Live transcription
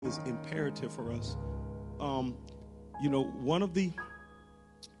is imperative for us. One of the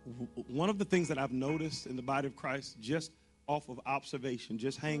things that I've noticed in the body of Christ, just off of observation,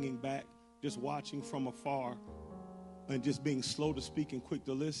 just hanging back, just watching from afar, and just being slow to speak and quick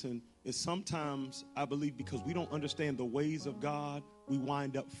to listen, is sometimes, I believe, because we don't understand the ways of God, we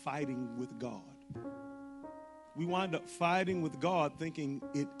wind up fighting with God. We wind up fighting with God thinking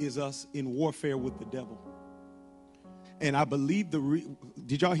it is us in warfare with the devil. And I believe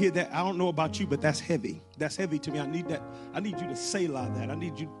did y'all hear that? I don't know about you, but that's heavy. That's heavy to me. I need that. I need you to say like that. I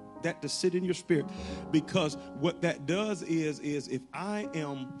need you that to sit in your spirit, because what that does is if I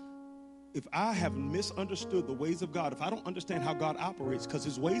have misunderstood the ways of God, if I don't understand how God operates, because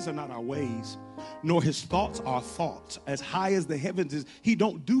his ways are not our ways, nor his thoughts are thoughts. As high as the heavens is, he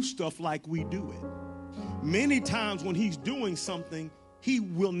don't do stuff like we do it. Many times when he's doing something, he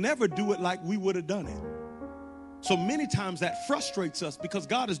will never do it like we would have done it. So many times that frustrates us, because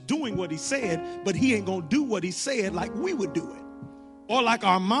God is doing what he said, but he ain't going to do what he said like we would do it. Or like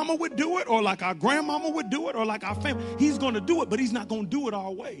our mama would do it, or like our grandmama would do it, or like our family. He's going to do it, but he's not going to do it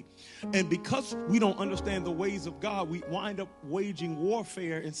our way. And because we don't understand the ways of God, we wind up waging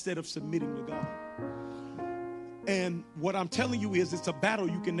warfare instead of submitting to God. And what I'm telling you is, it's a battle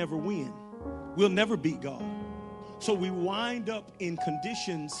you can never win. We'll never beat God. So we wind up in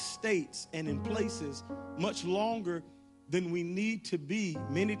conditions, states, and in places much longer than we need to be,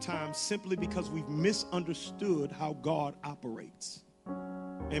 many times simply because we've misunderstood how God operates.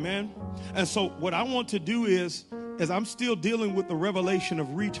 Amen. And so what I want to do is, as I'm still dealing with the revelation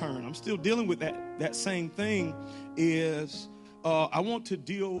of return, I'm still dealing with that same thing, is I want to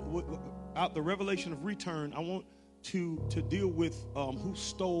deal with out the revelation of return. I want to deal with who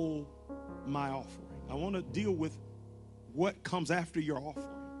stole my offering. I want to deal with what comes after your offering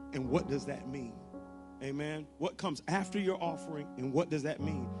and what does that mean. Amen. What comes after your offering and what does that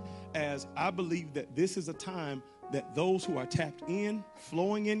mean? As I believe that this is a time that those who are tapped in,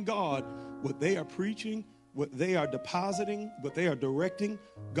 flowing in God, what they are preaching, what they are depositing, what they are directing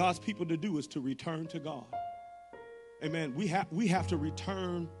God's people to do is to return to God. Amen. We have to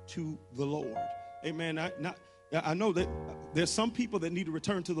return to the Lord. Amen. I know that there's some people that need to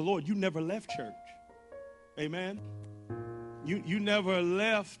return to the Lord. You never left church. Amen. You never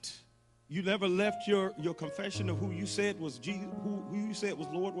left. You never left your confession of who you said was Jesus, who you said was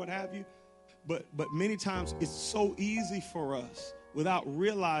Lord, what have you. But many times it's so easy for us without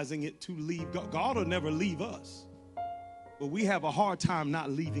realizing it to leave God. God will never leave us. But we have a hard time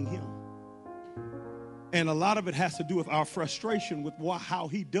not leaving him. And a lot of it has to do with our frustration with how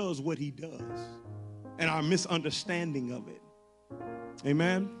he does what he does and our misunderstanding of it.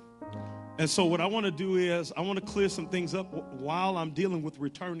 Amen. And so what I want to do is I want to clear some things up while I'm dealing with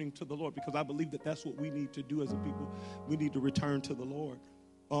returning to the Lord, because I believe that that's what we need to do as a people. We need to return to the Lord.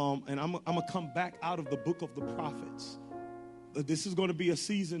 And I'm going to come back out of the book of the prophets. This is going to be a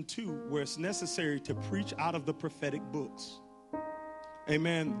season 2 where it's necessary to preach out of the prophetic books.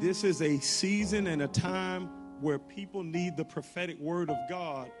 Amen. This is a season and a time where people need the prophetic word of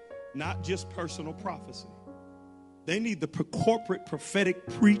God, not just personal prophecy. They need the corporate prophetic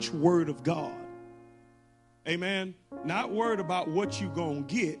preach word of God. Amen. Not word about what you're going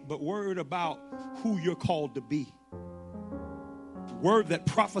to get, but word about who you're called to be. Word that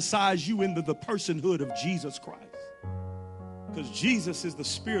prophesies you into the personhood of Jesus Christ. Because Jesus is the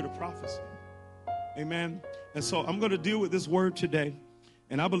spirit of prophecy. Amen. And so I'm going to deal with this word today.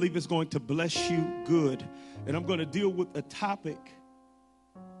 And I believe it's going to bless you good. And I'm going to deal with a topic,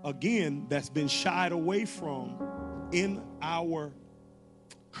 again, that's been shied away from in our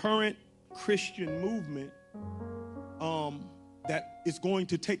current Christian movement, that is going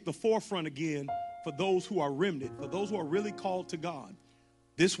to take the forefront again for those who are remnant, for those who are really called to God.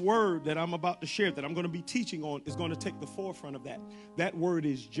 This word that I'm about to share, that I'm going to be teaching on, is going to take the forefront of that. That word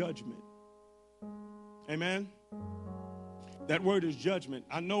is judgment. Amen. That word is judgment.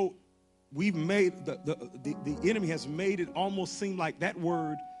 I know we've made, the enemy has made it almost seem like that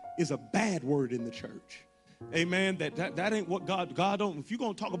word is a bad word in the church. Amen. That ain't what God don't. If you're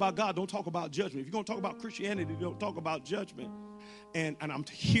going to talk about God, don't talk about judgment. If you're going to talk about Christianity, don't talk about judgment. And I'm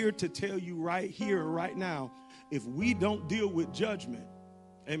here to tell you right here, right now, if we don't deal with judgment,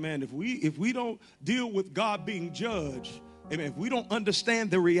 amen, if we don't deal with God being judged, amen, if we don't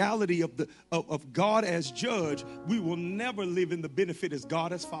understand the reality of God as judge, we will never live in the benefit as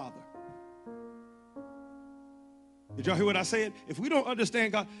God as Father. Did y'all hear what I said? If we don't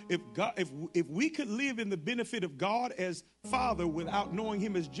understand God, if we could live in the benefit of God as Father without knowing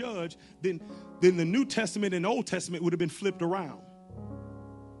him as judge, then the New Testament and the Old Testament would have been flipped around.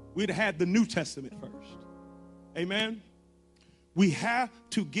 We'd have had the New Testament first. Amen. We have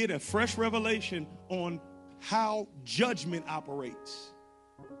to get a fresh revelation on how judgment operates.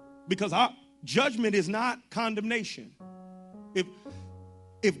 Because our judgment is not condemnation.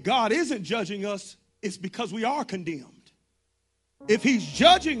 If God isn't judging us, it's because we are condemned. If he's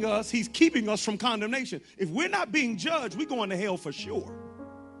judging us, he's keeping us from condemnation. If we're not being judged, we're going to hell for sure.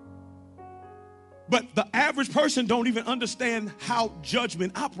 But the average person don't even understand how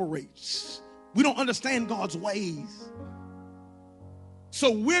judgment operates. We don't understand God's ways.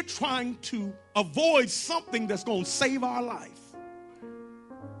 So we're trying to avoid something that's going to save our life.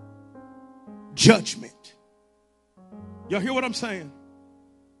 Judgment. Y'all hear what I'm saying?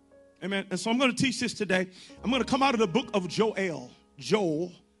 Amen. And so I'm going to teach this today. I'm going to come out of the book of Joel.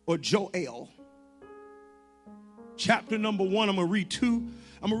 Chapter number 1. I'm going to read 2.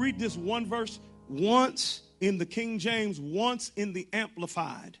 I'm going to read this one verse once in the King James, once in the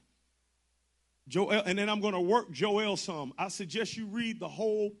Amplified. Joel, and then I'm going to work Joel some. I suggest you read the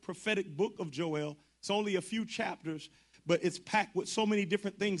whole prophetic book of Joel. It's only a few chapters, but it's packed with so many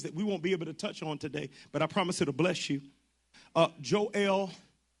different things that we won't be able to touch on today. But I promise it'll bless you. Joel,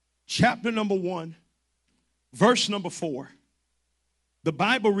 chapter number 1, verse number 4. The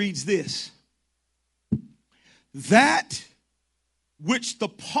Bible reads this. That which the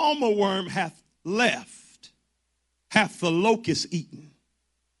palmer worm hath left, hath the locust eaten.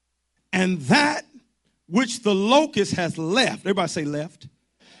 And that which the locust hath left, everybody say left,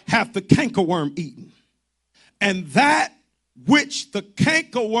 hath the cankerworm eaten. And that which the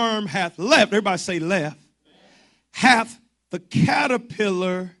cankerworm hath left, everybody say left, hath the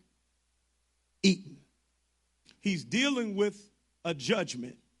caterpillar eaten. He's dealing with a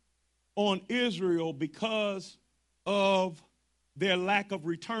judgment on Israel because of their lack of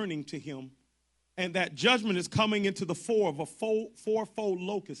returning to him. And that judgment is coming into the form of a fourfold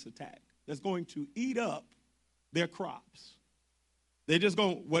locust attack that's going to eat up their crops. They're just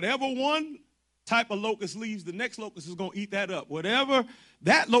going, whatever one type of locust leaves, the next locust is going to eat that up. Whatever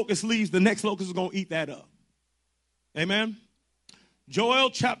that locust leaves, the next locust is going to eat that up. Amen. Joel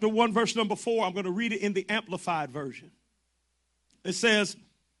chapter 1, verse number 4. I'm going to read it in the Amplified version. It says,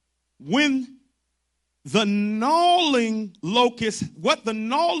 when the gnawing locust, what the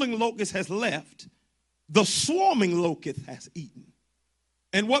gnawing locust has left, the swarming locust has eaten.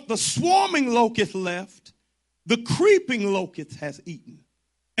 And what the swarming locust left, the creeping locust has eaten.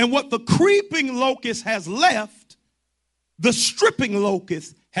 And what the creeping locust has left, the stripping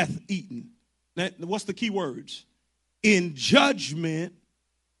locust hath eaten. Now, what's the key words? In judgment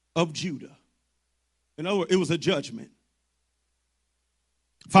of Judah. In other words, it was a judgment.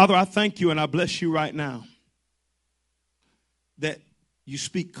 Father, I thank you and I bless you right now that you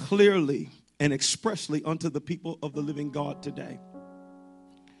speak clearly and expressly unto the people of the living God today.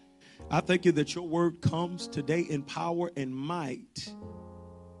 I thank you that your word comes today in power and might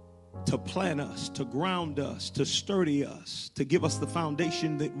to plant us, to ground us, to sturdy us, to give us the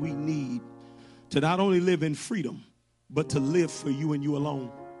foundation that we need to not only live in freedom, but to live for you and you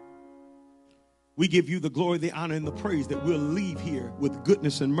alone. We give you the glory, the honor, and the praise that we'll leave here with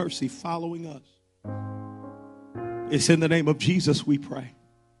goodness and mercy following us. It's in the name of Jesus we pray.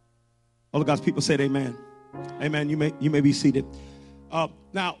 All of God's people said amen. Amen. You may be seated.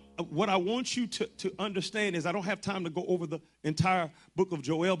 Now, what I want you to understand is I don't have time to go over the entire book of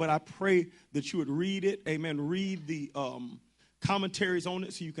Joel, but I pray that you would read it. Amen. Read the commentaries on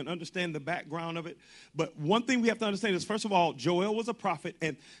it so you can understand the background of it. But one thing we have to understand is, first of all, Joel was a prophet,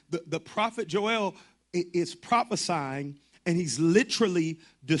 and the prophet Joel is prophesying, and he's literally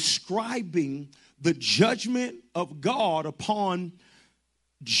describing the judgment of God upon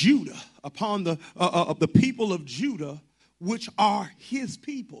Judah, upon the people of Judah, which are his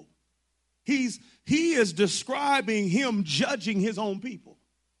people. He is describing him judging his own people.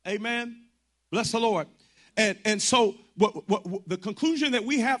 Amen. Bless the Lord. And so what the conclusion that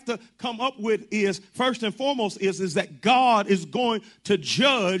we have to come up with is, first and foremost, is that God is going to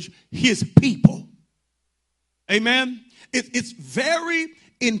judge his people. Amen. It's very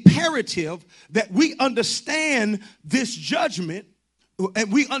imperative that we understand this judgment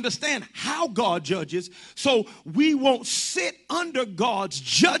and we understand how God judges, so we won't sit under God's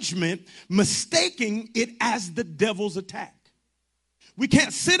judgment mistaking it as the devil's attack. We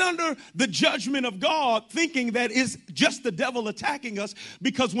can't sit under the judgment of God thinking that it's just the devil attacking us,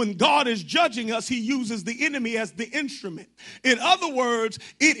 because when God is judging us, he uses the enemy as the instrument. In other words,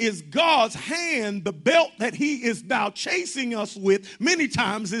 it is God's hand, the belt that he is now chasing us with many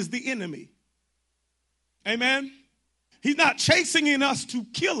times is the enemy. Amen. He's not chasing us to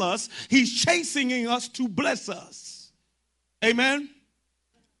kill us. He's chasing us to bless us. Amen.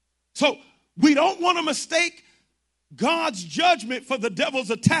 So we don't want to mistake God's judgment for the devil's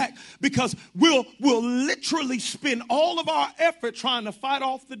attack, because we'll literally spend all of our effort trying to fight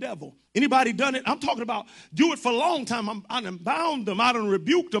off the devil. Anybody done it? I'm talking about do it for a long time. I done bound them. I done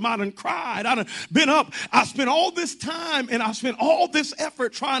rebuked them. I done cried. I done been up. I spent all this time and I spent all this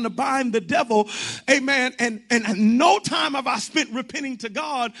effort trying to bind the devil. Amen. And no time have I spent repenting to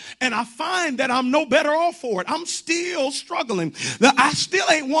God. And I find that I'm no better off for it. I'm still struggling. I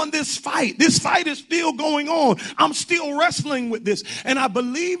still ain't won this fight. This fight is still going on. I'm still wrestling with this. And I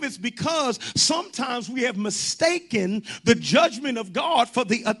believe it's because sometimes we have mistaken the judgment of God for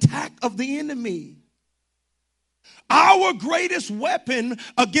the attack of the enemy. Our greatest weapon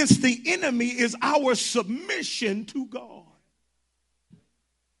against the enemy is our submission to God.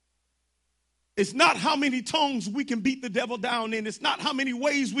 It's not how many tongues we can beat the devil down in. It's not how many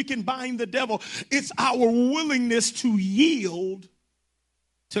ways we can bind the devil. It's our willingness to yield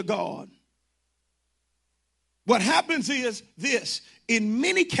to God. What happens is this: in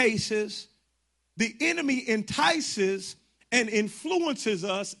many cases, the enemy entices and influences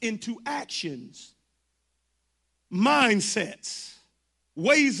us into actions, mindsets,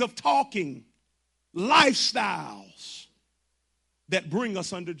 ways of talking, lifestyles that bring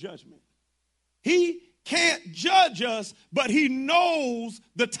us under judgment. He can't judge us, but he knows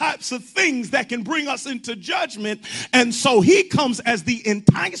the types of things that can bring us into judgment. And so he comes as the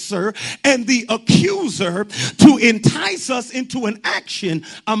enticer and the accuser to entice us into an action,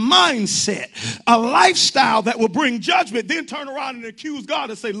 a mindset, a lifestyle that will bring judgment, then turn around and accuse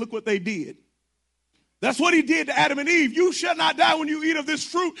God and say, look what they did. That's what he did to Adam and Eve. You shall not die when you eat of this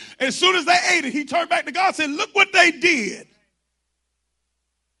fruit. As soon as they ate it, he turned back to God and said, look what they did.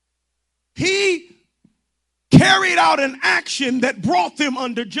 He carried out an action that brought them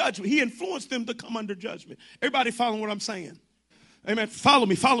under judgment. He influenced them to come under judgment. Everybody following what I'm saying? Amen. Follow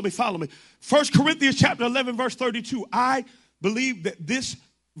me. 1 Corinthians chapter 11, verse 32. I believe that this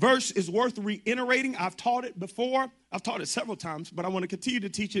verse is worth reiterating. I've taught it before. I've taught it several times, but I want to continue to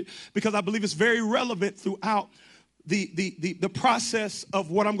teach it because I believe it's very relevant throughout the process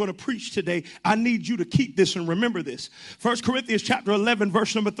of what I'm going to preach today. I need you to keep this and remember this. 1 Corinthians chapter 11,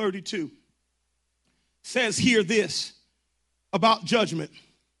 verse number 32. Says here this about judgment.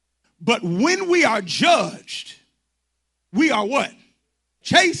 But when we are judged, we are what?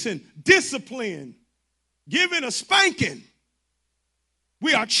 Chastened, disciplined, given a spanking.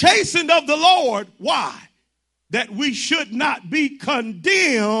 We are chastened of the Lord. Why? That we should not be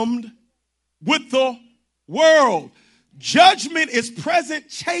condemned with the world. Judgment is present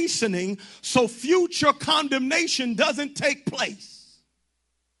chastening, so future condemnation doesn't take place.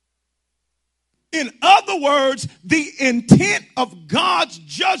 In other words, the intent of God's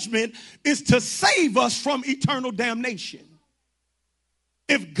judgment is to save us from eternal damnation.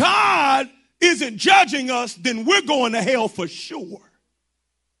 If God isn't judging us, then we're going to hell for sure.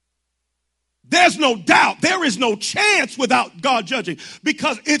 There's no doubt. There is no chance without God judging,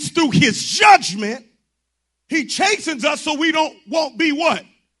 because it's through his judgment he chastens us so we won't be what?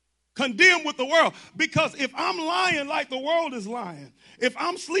 Condemned with the world. Because if I'm lying like the world is lying, if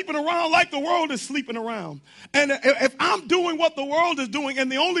I'm sleeping around like the world is sleeping around, and if I'm doing what the world is doing,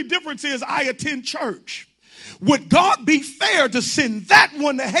 and the only difference is I attend church, would God be fair to send that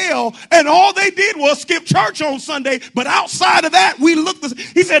one to hell and all they did was skip church on Sunday, but outside of that,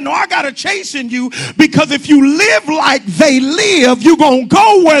 he said, no, I got to chasten you, because if you live like they live, you're going to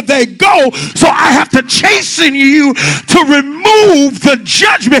go where they go. So I have to chasten you to remove the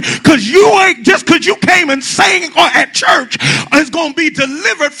judgment, because you ain't, just because you came and sang at church, is going to be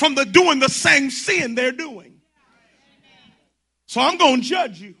delivered from the doing the same sin they're doing. So I'm going to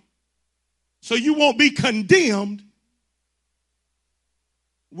judge you, so you won't be condemned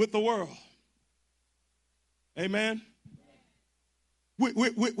with the world. Amen.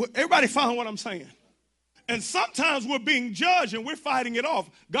 Everybody following what I'm saying? And sometimes we're being judged and we're fighting it off.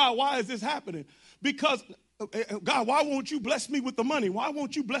 God, why is this happening? Because, God, why won't you bless me with the money? Why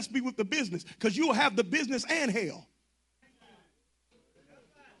won't you bless me with the business? Because you'll have the business and hell.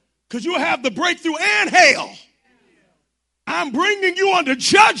 Because you'll have the breakthrough and hell. I'm bringing you under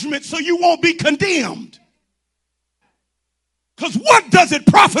judgment so you won't be condemned. Because what does it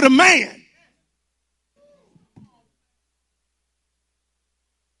profit a man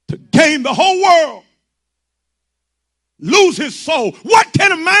to gain the whole world, lose his soul? What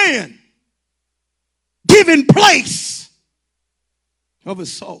can a man give in place of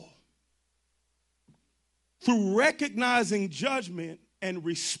his soul? Through recognizing judgment and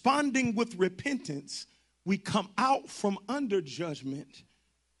responding with repentance, we come out from under judgment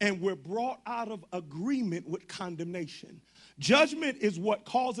and we're brought out of agreement with condemnation. Judgment is what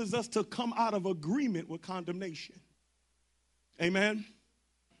causes us to come out of agreement with condemnation. Amen.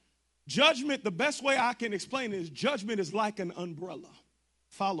 Judgment, the best way I can explain it is judgment is like an umbrella.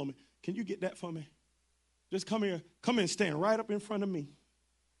 Follow me. Can you get that for me? Just come here. Come and stand right up in front of me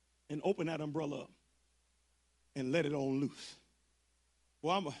and open that umbrella up and let it on loose.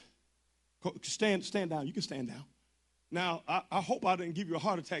 Well, stand down. You can stand down. Now, I hope I didn't give you a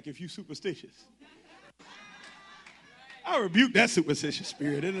heart attack if you're superstitious. I rebuke that superstitious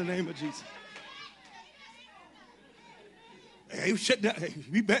spirit in the name of Jesus. Hey, shut down. Hey,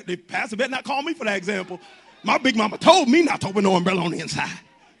 the pastor better not call me for that example. My big mama told me not to open no umbrella on the inside.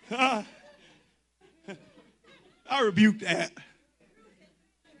 I rebuke that.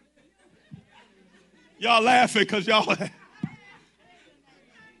 Y'all laughing because y'all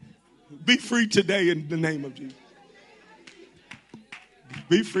be free today in the name of Jesus.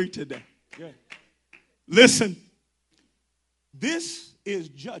 Be free today. Yeah. Listen, this is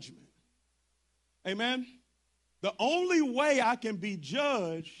judgment. Amen. The only way I can be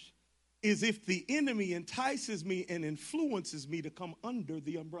judged is if the enemy entices me and influences me to come under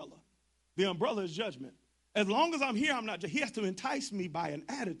the umbrella. The umbrella is judgment. As long as I'm here, I'm not. He has to entice me by an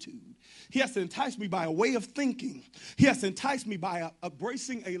attitude. He has to entice me by a way of thinking. He has to entice me by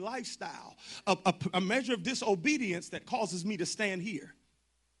embracing a lifestyle, a measure of disobedience that causes me to stand here.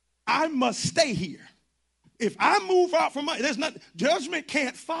 I must stay here. If I move out from judgment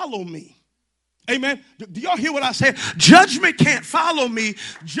can't follow me. Amen. Do y'all hear what I said? Judgment can't follow me.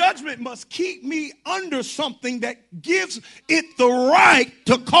 Judgment must keep me under something that gives it the right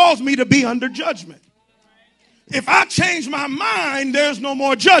to cause me to be under judgment. If I change my mind, there's no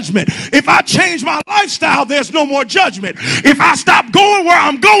more judgment. If I change my lifestyle, there's no more judgment. If I stop going where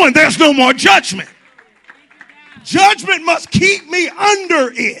I'm going, there's no more judgment. Judgment must keep me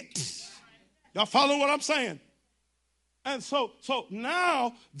under it. Y'all follow what I'm saying? And so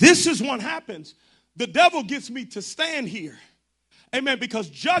now this is what happens. The devil gets me to stand here. Amen. Because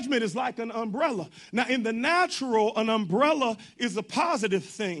judgment is like an umbrella. Now, in the natural, an umbrella is a positive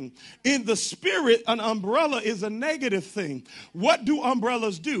thing. In the spirit, an umbrella is a negative thing. What do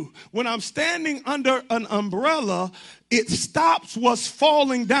umbrellas do? When I'm standing under an umbrella, it stops what's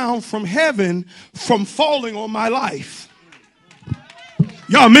falling down from heaven from falling on my life.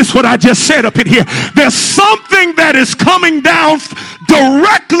 Y'all miss what I just said up in here. There's something that is coming down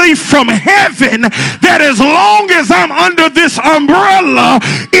directly from heaven that as long as I'm under this umbrella,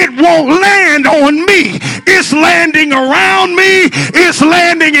 it won't land on me. It's landing around me. It's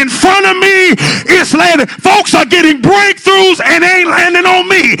landing in front of me. It's landing. Folks are getting breakthroughs and ain't landing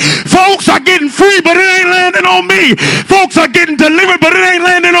on me. Folks are getting free, but it ain't landing on me. Folks are getting delivered, but it ain't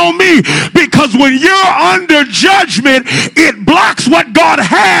landing on me. Because when you're under judgment, it blocks what God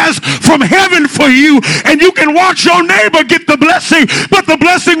has from heaven for you, and you can watch your neighbor get the blessing, but the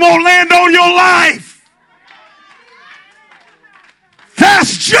blessing won't land on your life.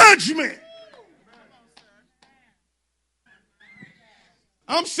 That's judgment.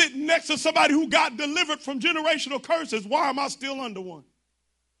 I'm sitting next to somebody who got delivered from generational curses. Why am I still under one?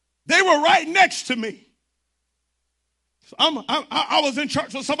 They were right next to me. I was in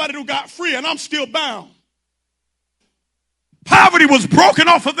church with somebody who got free, and I'm still bound. Poverty was broken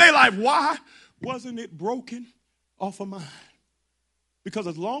off of their life. Why wasn't it broken off of mine? Because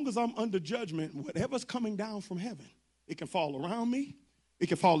as long as I'm under judgment, whatever's coming down from heaven, it can fall around me. It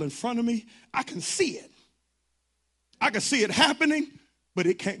can fall in front of me. I can see it. I can see it happening, but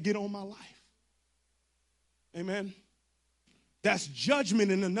it can't get on my life. Amen. That's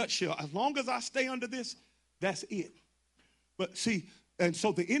judgment in a nutshell. As long as I stay under this, that's it. But see, and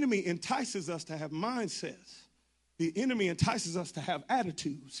so the enemy entices us to have mindsets. The enemy entices us to have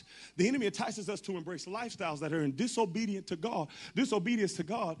attitudes. The enemy entices us to embrace lifestyles that are in disobedience to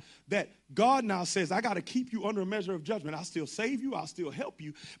God, that God now says, I got to keep you under a measure of judgment. I'll still save you. I'll still help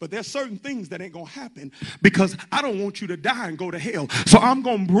you. But there's certain things that ain't going to happen because I don't want you to die and go to hell. So I'm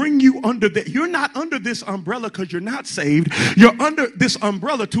going to bring you under that. You're not under this umbrella because you're not saved. You're under this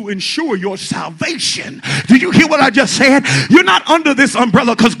umbrella to ensure your salvation. Do you hear what I just said? You're not under this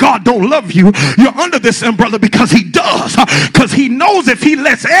umbrella because God don't love you. You're under this umbrella because he does. Because he knows if he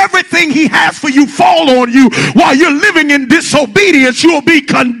lets everything he has for you fall on you while you're living in disobedience, you'll be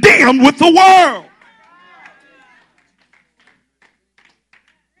condemned with the world.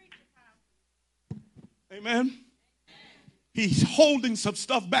 Amen. He's holding some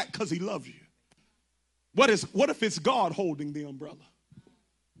stuff back because he loves you. What if it's God holding the umbrella?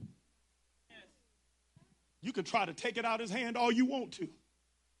 You can try to take it out of his hand all you want to.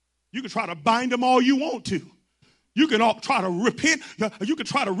 You can try to bind him all you want to. You can all try to repent. You can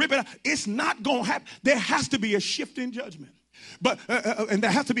try to rip it out. It's not going to happen. There has to be a shift in judgment. But and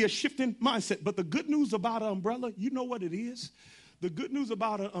there has to be a shift in mindset. But the good news about an umbrella, you know what it is? The good news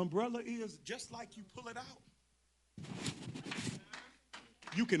about an umbrella is just like you pull it out,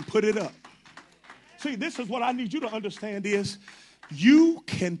 you can put it up. See, this is what I need you to understand is you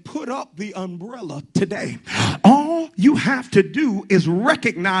can put up the umbrella today. All you have to do is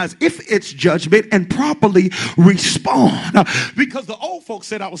recognize if it's judgment and properly respond. Because the old folks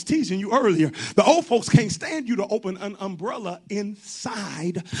said, I was teasing you earlier, the old folks can't stand you to open an umbrella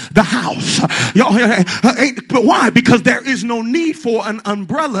inside the house. Y'all, but why? Because there is no need for an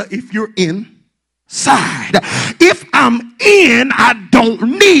umbrella if you're inside. If I'm in, I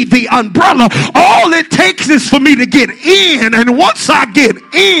don't need the umbrella. All it takes is for me to get in, and once I get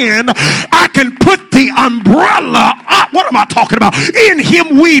in, I can put the umbrella up. What am I talking about? In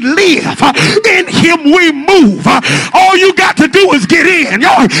him we live, in him we move. All you got to do is get in.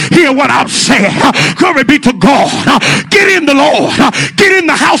 Y'all hear what I'm saying? Glory be to God. Get in the Lord. Get in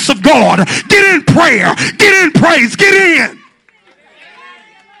the house of God. Get in prayer. Get in praise. Get in.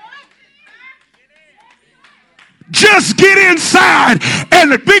 Just get inside,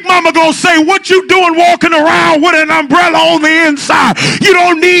 and the big mama gonna say, what you doing walking around with an umbrella on the inside? You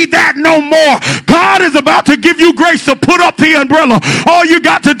don't need that no more. God is about to give you grace to put up the umbrella. All you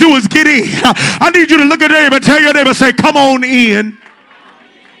got to do is get in. I need you to look at your neighbor, tell your neighbor, say, come on in.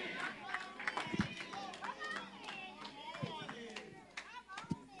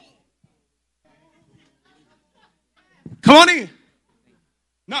 Come on in.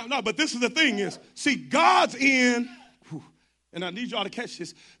 No, but this is the thing is, see, God's in, and I need y'all to catch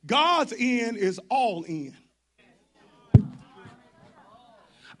this. God's in is all in.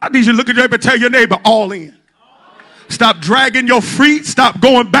 I need you to look at your neighbor and tell your neighbor, all in. Stop dragging your feet. Stop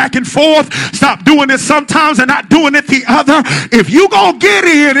going back and forth. Stop doing it sometimes and not doing it the other. If you gonna get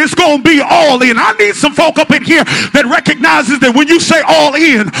in, it's gonna be all in. I need some folk up in here that recognizes that when you say all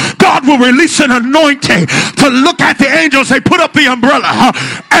in, God will release an anointing to look at the angels and say, put up the umbrella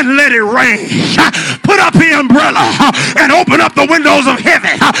and let it rain. Put up the umbrella and open up the windows of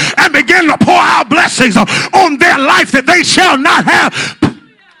heaven and begin to pour out blessings on their life that they shall not have.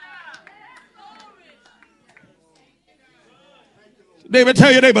 David,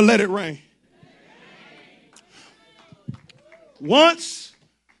 tell your neighbor, let it rain. Once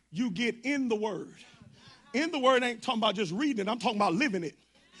you get in the word ain't talking about just reading it. I'm talking about living it.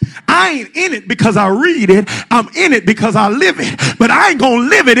 I ain't in it because I read it. I'm in it because I live it. But I ain't going to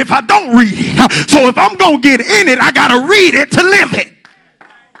live it if I don't read it. So if I'm going to get in it, I got to read it to live it.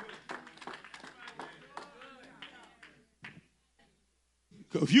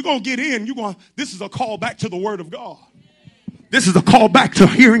 If you're going to get in, this is a call back to the word of God. This is a call back to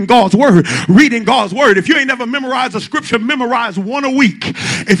hearing God's word, reading God's word. If you ain't never memorized a scripture, memorize one a week.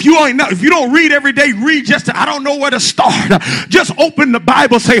 If you don't read every day, read I don't know where to start. Just open the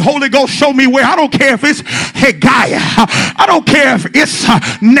Bible, say, Holy Ghost, show me where. I don't care if it's Haggai. I don't care if it's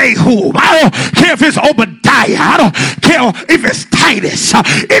Nahum. I don't care if it's Obadiah. I don't care if it's Titus.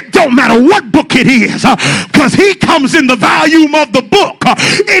 It don't matter what book it is, because he comes in the volume of the book.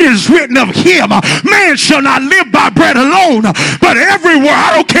 It is written of him. Man shall not live by bread alone, but everywhere,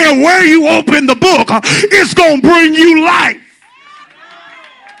 I don't care where you open the book, it's going to bring you life.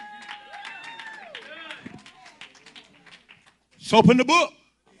 So open the book.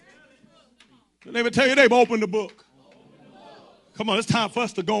 Let me tell you, they've opened the book. Come on, it's time for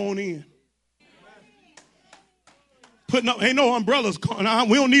us to go on in. Ain't no umbrellas.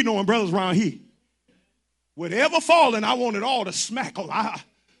 We don't need no umbrellas around here. Whatever falling, I want it all to smack on. I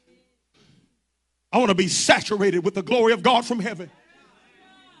want to be saturated with the glory of God from heaven.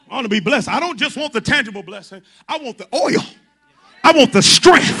 I want to be blessed. I don't just want the tangible blessing. I want the oil. I want the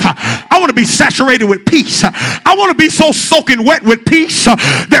strength. I want to be saturated with peace. I want to be so soaking wet with peace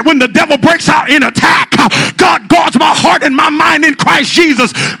that when the devil breaks out in attack, God guards my heart and my mind in Christ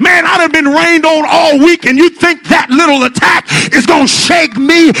Jesus. Man, I'd have been rained on all week, and you think that little attack is going to shake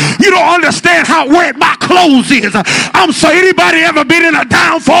me? You don't understand how wet my clothes is. I'm sorry, anybody ever been in a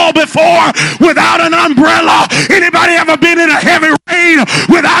downfall before without an umbrella? Anybody ever been in a heavy rain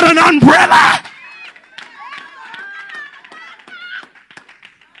without an umbrella?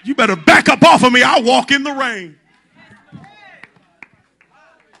 You better back up off of me. I walk in the rain.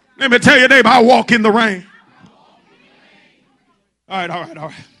 Let me tell your neighbor, I walk in the rain. All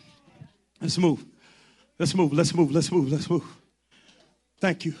right. Let's move.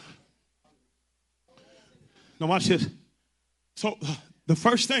 Thank you. Now watch this. So the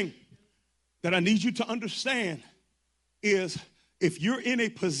first thing that I need you to understand is if you're in a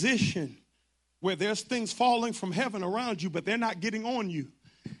position where there's things falling from heaven around you, but they're not getting on you,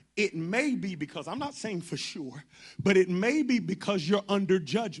 it may be because, I'm not saying for sure, but it may be because you're under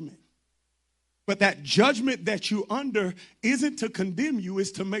judgment. But that judgment that you're under isn't to condemn you,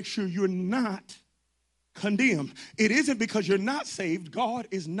 it's to make sure you're not condemned. It isn't because you're not saved. God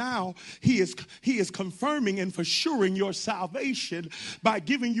is now, he is confirming and for suring your salvation by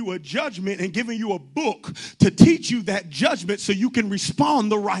giving you a judgment and giving you a book to teach you that judgment so you can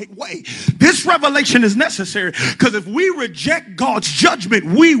respond the right way. This revelation is necessary because if we reject God's judgment,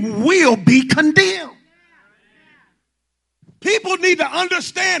 we will be condemned. People need to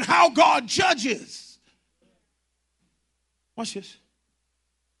understand how God judges. Watch this.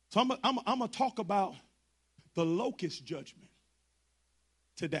 So I'm going to talk about the locust judgment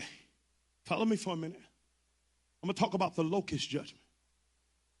today. Follow me for a minute. I'm going to talk about the locust judgment.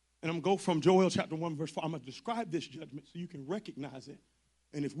 And I'm going to go from Joel chapter 1 verse 4. I'm going to describe this judgment so you can recognize it.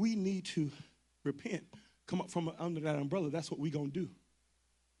 And if we need to repent, come up from under that umbrella, that's what we're going to do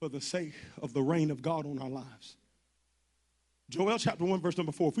for the sake of the reign of God on our lives. Joel chapter 1 verse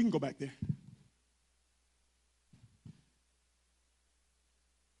number 4. If we can go back there.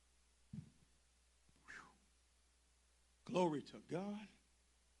 Glory to God.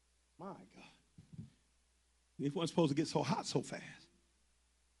 My God. It wasn't supposed to get so hot so fast.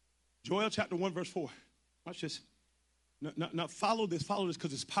 Joel chapter 1 verse 4. Watch this. Now follow this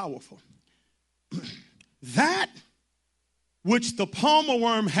because it's powerful. That which the palmer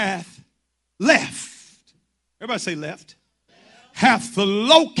worm hath left. Everybody say left. Hath the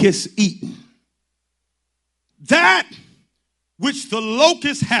locust eaten. That which the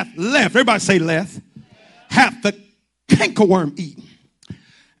locust hath left. Everybody say left. Hath the cankerworm eaten.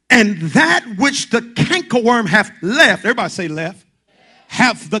 And that which the cankerworm hath left, everybody say left,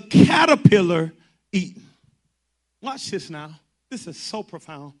 hath the caterpillar eaten. Watch this now. This is so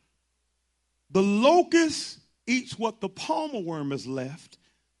profound. The locust eats what the palmer worm has left.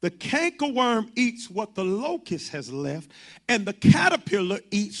 The cankerworm eats what the locust has left. And the caterpillar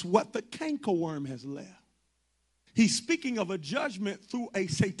eats what the cankerworm has left. He's speaking of a judgment through a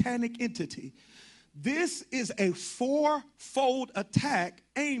satanic entity. This is a fourfold attack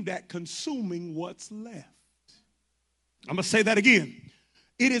aimed at consuming what's left. I'm going to say that again.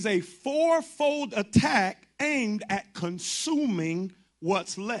 It is a fourfold attack aimed at consuming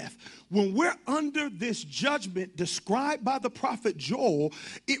what's left. When we're under this judgment described by the prophet Joel,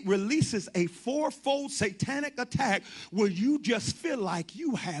 it releases a fourfold satanic attack where you just feel like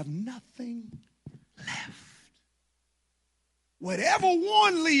you have nothing left. Whatever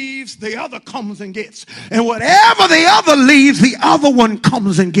one leaves, the other comes and gets. And whatever the other leaves, the other one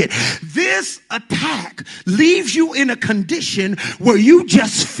comes and gets. This attack leaves you in a condition where you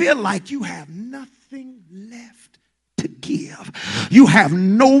just feel like you have nothing left to give. You have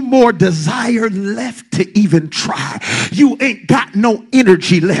no more desire left to even try. You ain't got no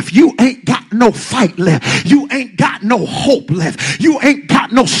energy left. You ain't got no fight left. You ain't got no hope left. You ain't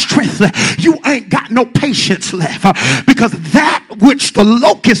got no strength left. You ain't got no patience left. Because that which the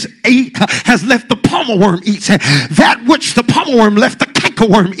locust ate has left the palmer worm eats. And that which the palmer worm left the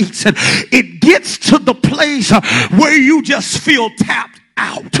cankerworm eats. And it gets to the place where you just feel tapped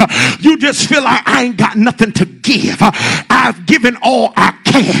out. You just feel like I ain't got nothing to give. I've given all I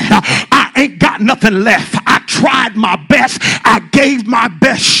can. I ain't got nothing left. I tried my best. I gave my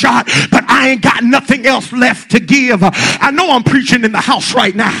best shot, but I ain't got nothing else left to give. I know I'm preaching in the house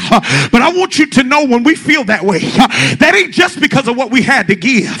right now, but I want you to know when we feel that way, that ain't just because of what we had to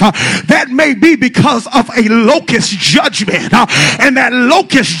give. That may be because of a locust judgment, and that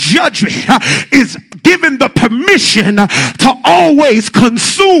locust judgment is given the permission to always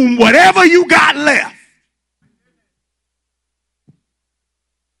consume whatever you got left.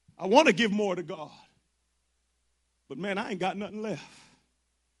 I want to give more to God, but man, I ain't got nothing left.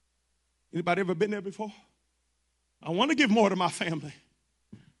 Anybody ever been there before? I want to give more to my family,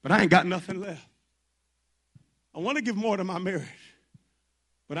 but I ain't got nothing left. I want to give more to my marriage,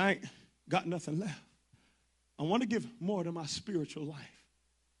 but I ain't got nothing left. I want to give more to my spiritual life,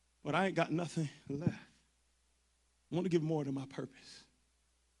 but I ain't got nothing left. I want to give more to my purpose,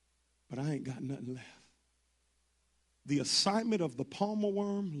 but I ain't got nothing left. The assignment of the palmer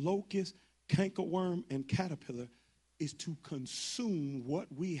worm, locust, cankerworm, and caterpillar is to consume what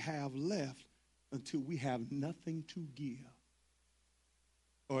we have left until we have nothing to give.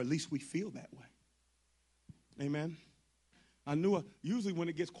 Or at least we feel that way. Amen. I knew usually when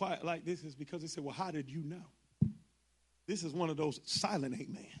it gets quiet like this is because they say, well, how did you know? This is one of those silent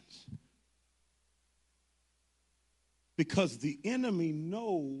amens. Because the enemy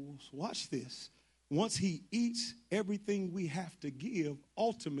knows, watch this, once he eats everything we have to give,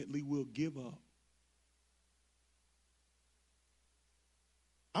 ultimately we'll give up.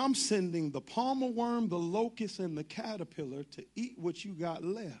 I'm sending the palmer worm, the locust, and the caterpillar to eat what you got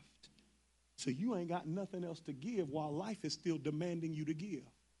left. So you ain't got nothing else to give while life is still demanding you to give.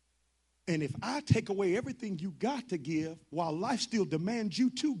 And if I take away everything you got to give while life still demands you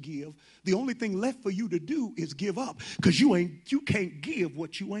to give, the only thing left for you to do is give up, because you can't give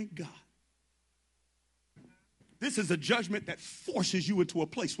what you ain't got. This is a judgment that forces you into a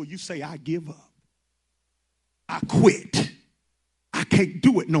place where you say, I give up. I quit. I can't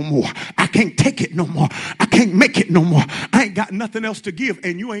do it no more. I can't take it no more. I can't make it no more. I ain't got nothing else to give,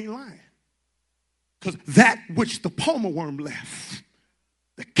 and you ain't lying. Because that which the palmer worm left,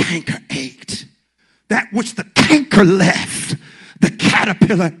 the canker ate. That which the canker left, the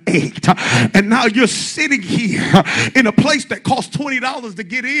caterpillar ate. And now you're sitting here in a place that costs $20 to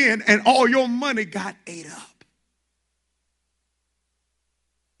get in, and all your money got ate up.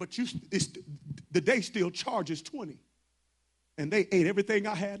 But the day still charges $20. And they ate everything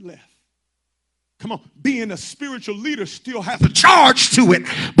I had left. Come on, being a spiritual leader still has a charge to it,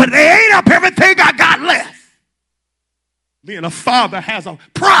 but they ate up everything I got left. Being a father has a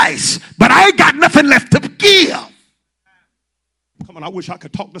price, but I ain't got nothing left to give. Come on, I wish I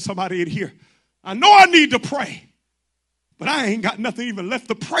could talk to somebody in here. I know I need to pray, but I ain't got nothing even left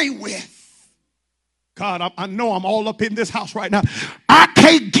to pray with. God, I know I'm all up in this house right now. I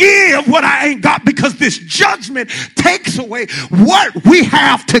can't give what I ain't got, because this judgment takes away what we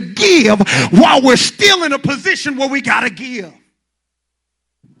have to give while we're still in a position where we got to give.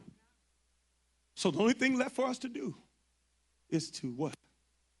 So the only thing left for us to do is to what?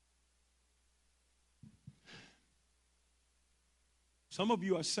 Some of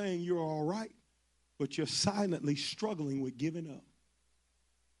you are saying you're all right, but you're silently struggling with giving up.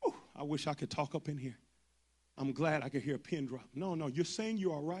 Ooh, I wish I could talk up in here. I'm glad I could hear a pin drop. No, you're saying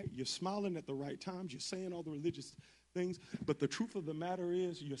you're all right. You're smiling at the right times. You're saying all the religious things. But the truth of the matter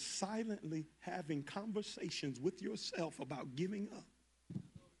is you're silently having conversations with yourself about giving up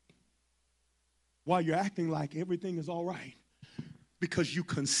while you're acting like everything is all right, because you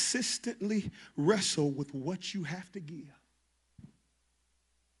consistently wrestle with what you have to give.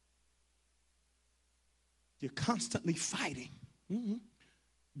 You're constantly fighting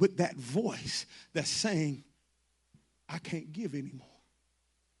with that voice that's saying, I can't give anymore.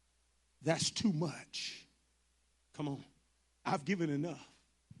 That's too much. Come on. I've given enough.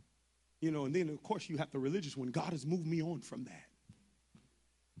 And then, of course, you have the religious one. God has moved me on from that.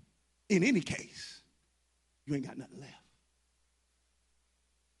 In any case, you ain't got nothing left.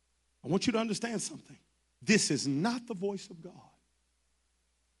 I want you to understand something. This is not the voice of God.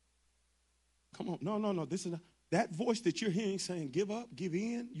 Come on. No. This is not. That voice that you're hearing saying, give up, give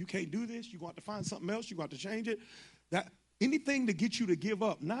in, you can't do this, you're going to have to find something else, you're going to have to change it. That anything to get you to give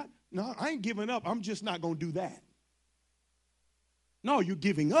up. No, I ain't giving up. I'm just not going to do that. No, you're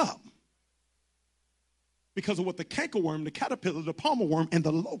giving up because of what the cankerworm, the caterpillar, the palmer worm, and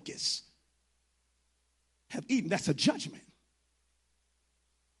the locust have eaten. That's a judgment.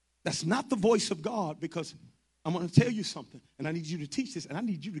 That's not the voice of God, because I'm going to tell you something, and I need you to teach this, and I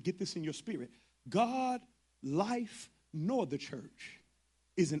need you to get this in your spirit. God, life, nor the church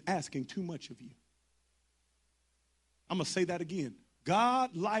isn't asking too much of you. I'm going to say that again.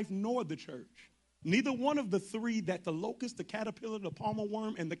 God, life, nor the church. Neither one of the three that the locust, the caterpillar, the palmer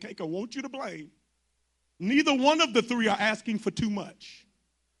worm, and the canker want you to blame, neither one of the three are asking for too much.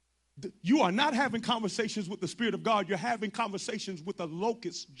 You are not having conversations with the Spirit of God. You're having conversations with a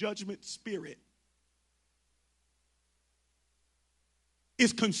locust judgment spirit.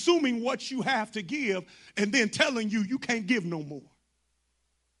 It's consuming what you have to give and then telling you you can't give no more.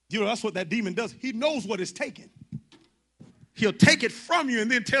 That's what that demon does. He knows what it's taking. He'll take it from you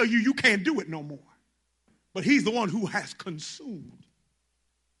and then tell you you can't do it no more. But he's the one who has consumed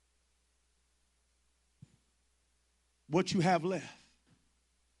what you have left.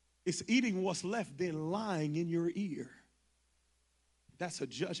 It's eating what's left, then lying in your ear. That's a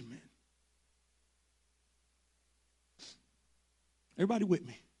judgment. Everybody with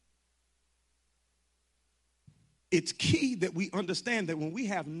me? It's key that we understand that when we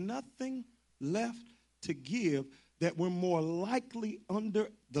have nothing left to give, that we're more likely under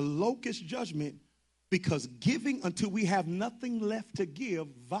the locust judgment, because giving until we have nothing left to give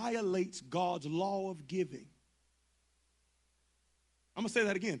violates God's law of giving. I'm going to say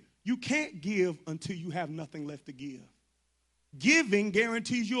that again. You can't give until you have nothing left to give. Giving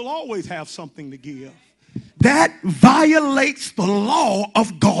guarantees you'll always have something to give. That violates the law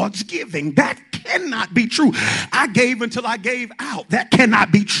of God's giving. That cannot be true. I gave until I gave out. That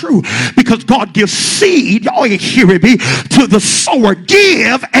cannot be true, because God gives seed, y'all ain't hearing me, to the sower.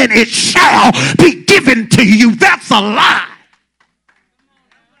 Give and it shall be given to you. That's a lie.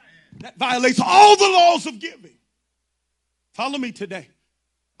 Violates all the laws of giving. Follow me today.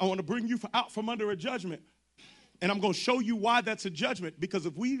 I want to bring you out from under a judgment. And I'm going to show you why that's a judgment. Because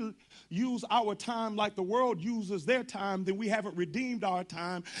if we use our time like the world uses their time, then we haven't redeemed our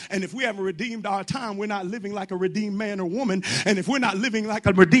time. And if we haven't redeemed our time, we're not living like a redeemed man or woman. And if we're not living like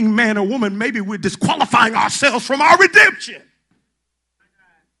a redeemed man or woman, maybe we're disqualifying ourselves from our redemption.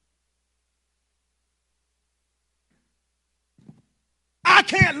 I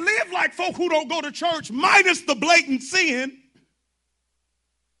can't live like folk who don't go to church minus the blatant sin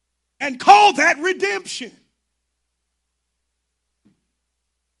and call that redemption.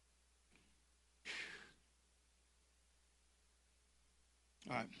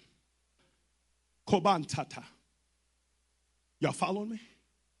 All right. Kobantata. Y'all following me?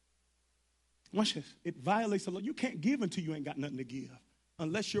 Watch this. It violates the law. You can't give until you ain't got nothing to give.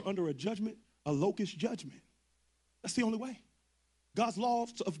 Unless you're under a judgment, a locust judgment. That's the only way. God's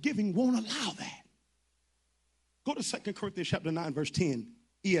laws of giving won't allow that. Go to 2 Corinthians chapter 9, verse 10,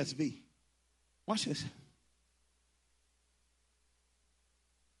 ESV. Watch this.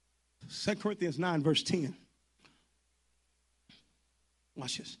 2 Corinthians 9, verse 10.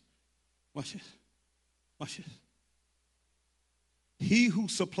 Watch this. Watch this. Watch this. He who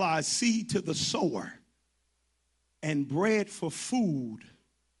supplies seed to the sower and bread for food,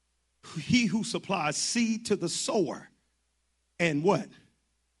 he who supplies seed to the sower and what?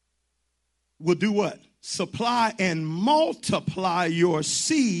 Will do what? Supply and multiply your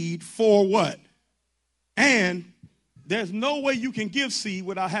seed for what? And there's no way you can give seed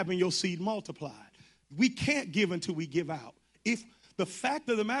without having your seed multiplied. We can't give until we give out. If the fact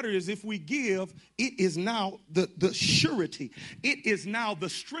of the matter is, if we give, it is now the surety. It is now the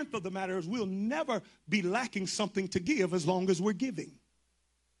strength of the matter is we'll never be lacking something to give as long as we're giving.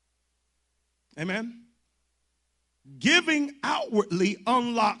 Amen? Giving outwardly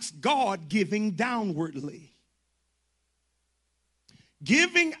unlocks God giving downwardly.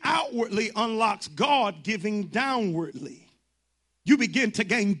 Giving outwardly unlocks God giving downwardly. You begin to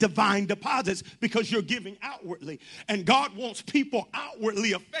gain divine deposits because you're giving outwardly. And God wants people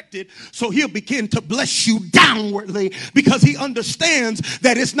outwardly affected, so he'll begin to bless you downwardly because he understands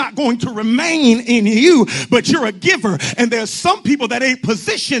that it's not going to remain in you, but you're a giver. And there's some people that ain't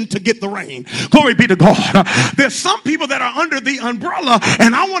positioned to get the rain. Glory be to God. There's some people that are under the umbrella,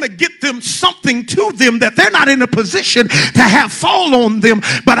 and I want to get them something to them that they're not in a position to have fall on them.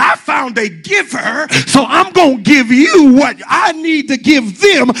 But I found a giver, so I'm going to give you what I need to give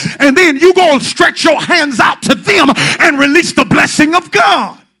them, and then you go and stretch your hands out to them and release the blessing of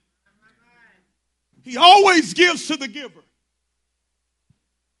God. He always gives to the giver.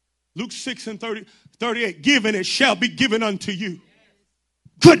 Luke 6 and 38, give and it shall be given unto you.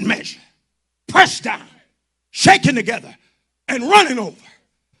 Good measure, pressed down, shaken together, and running over.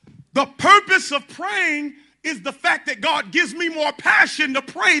 The purpose of praying is the fact that God gives me more passion to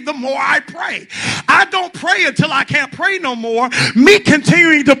pray the more I pray. I don't pray until I can't pray no more. Me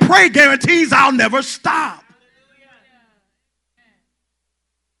continuing to pray guarantees I'll never stop.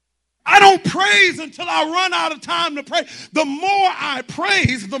 I don't praise until I run out of time to pray. The more I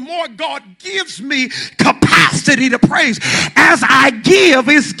praise, the more God gives me capacity to praise. As I give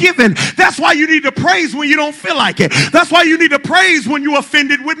is given. That's why you need to praise when you don't feel like it. That's why you need to praise when you're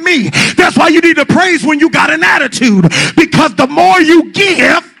offended with me. That's why you need to praise when you got an attitude. Because the more you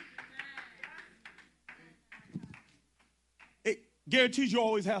give, it guarantees you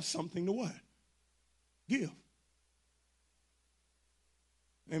always have something to what? Give.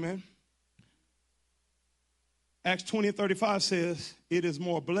 Amen. Acts 20 and 35 says, it is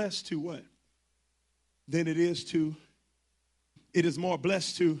more blessed to what? Than it is to, it is more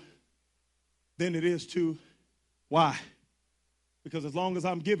blessed to than it is to, why? Because as long as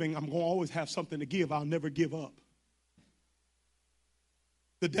I'm giving, I'm going to always have something to give. I'll never give up.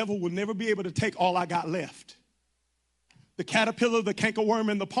 The devil will never be able to take all I got left. The caterpillar, the cankerworm,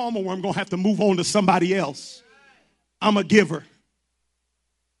 and the palmer worm going to have to move on to somebody else. I'm a giver.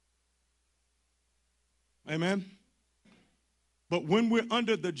 Amen. But when we're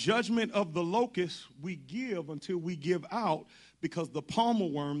under the judgment of the locust, we give until we give out, because the palmer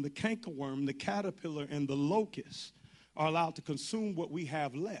worm, the cankerworm, the caterpillar, and the locust are allowed to consume what we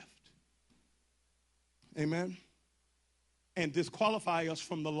have left. Amen. And disqualify us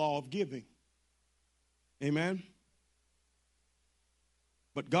from the law of giving. Amen.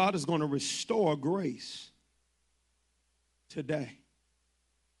 But God is going to restore grace today.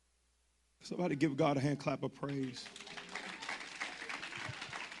 Somebody give God a hand clap of praise.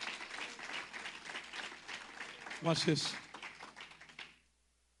 Watch this.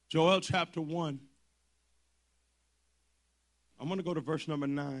 Joel chapter 1. I'm going to go to verse number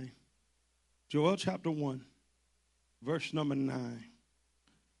 9. Joel chapter 1, verse number 9.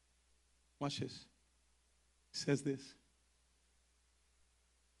 Watch this. It says this.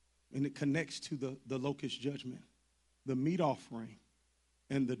 And it connects to the locust judgment. The meat offering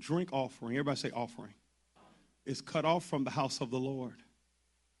and the drink offering, everybody say offering, is cut off from the house of the Lord.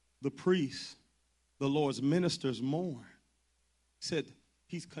 The priests, the Lord's ministers mourn. Said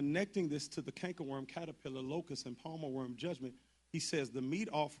he's connecting this to the cankerworm, caterpillar, locust, and palmer worm judgment. He says the meat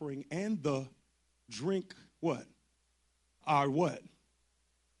offering and the drink, what? Are what?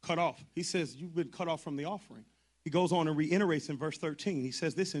 Cut off. He says you've been cut off from the offering. He goes on and reiterates in verse 13. He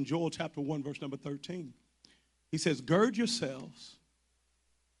says this in Joel chapter 1, verse number 13. He says, gird yourselves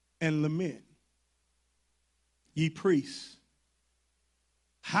and lament, ye priests.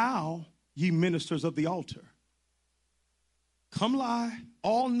 How, ye ministers of the altar? Come lie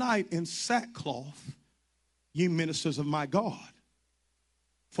all night in sackcloth, ye ministers of my God.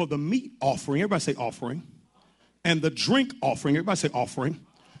 For the meat offering, everybody say offering, and the drink offering, everybody say offering,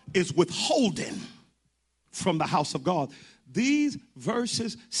 is withholden from the house of God. These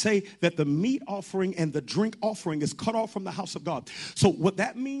verses say that the meat offering and the drink offering is cut off from the house of God. So what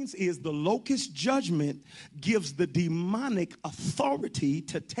that means is the locust judgment gives the demonic authority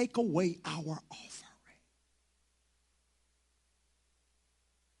to take away our offering.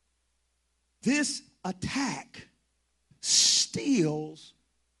 This attack steals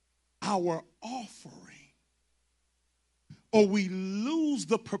our offering, or we lose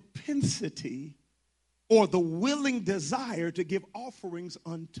the propensity or the willing desire to give offerings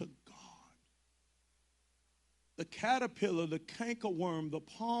unto God. The caterpillar, the cankerworm, the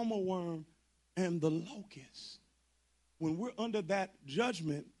palmer worm, and the locust, when we're under that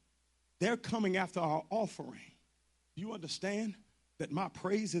judgment, they're coming after our offering. Do you understand that my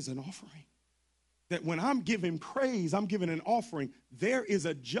praise is an offering? That when I'm giving praise, I'm giving an offering. There is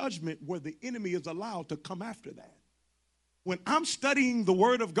a judgment where the enemy is allowed to come after that. When I'm studying the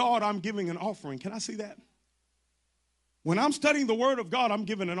word of God, I'm giving an offering. Can I see that? When I'm studying the word of God, I'm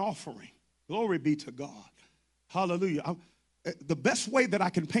giving an offering. Glory be to God. Hallelujah. The best way that I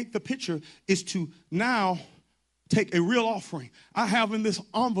can paint the picture is to now take a real offering. I have in this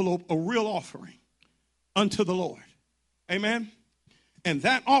envelope a real offering unto the Lord. Amen. And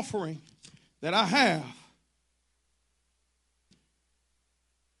that offering that I have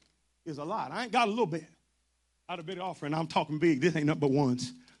is a lot. I ain't got a little bit. Out of big offering, I'm talking big. This ain't nothing but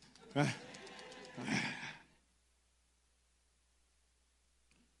ones. Right?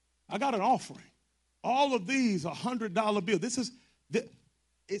 I got an offering. All of these are $100 bill.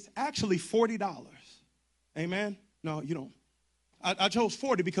 It's actually $40. Amen? No, you don't. I chose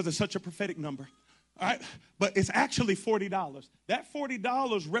 40 because it's such a prophetic number. All right? But it's actually $40. That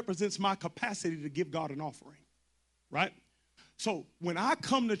 $40 represents my capacity to give God an offering. Right? So when I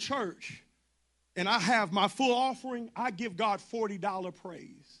come to church and I have my full offering, I give God $40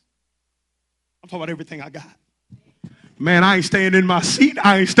 praise. I'm talking about everything I got. Man, I ain't staying in my seat.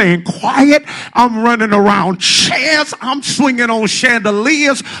 I ain't staying quiet. I'm running around chairs. I'm swinging on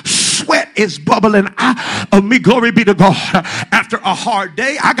chandeliers. Sweat is bubbling out of me. Glory be to God. After a hard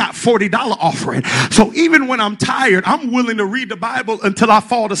day, I got $40 offering. So even when I'm tired, I'm willing to read the Bible until I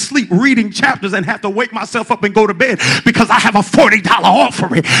fall asleep reading chapters and have to wake myself up and go to bed because I have a $40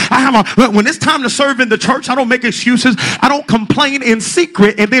 offering. When it's time to serve in the church, I don't make excuses. I don't complain in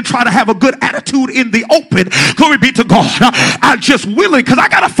secret and then try to have a good attitude in the open. Glory be to God. I'm just willing because I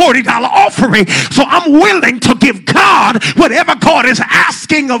got a $40 offering. So I'm willing to give God whatever God is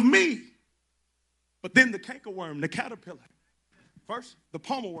asking of me. But then the cankerworm, the caterpillar. First, the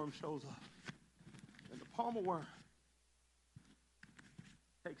palmer worm shows up. And the palmer worm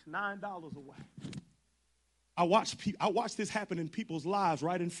takes $9 away. I watch this happen in people's lives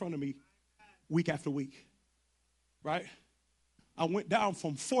right in front of me week after week. Right? I went down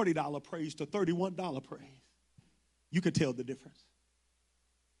from $40 praise to $31 praise. You could tell the difference.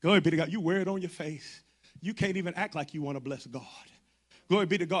 Glory be to God. You wear it on your face. You can't even act like you want to bless God. Glory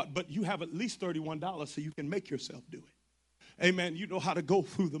be to God. But you have at least $31 so you can make yourself do it. Amen. You know how to go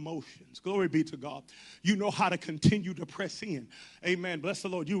through the motions. Glory be to God. You know how to continue to press in. Amen. Bless the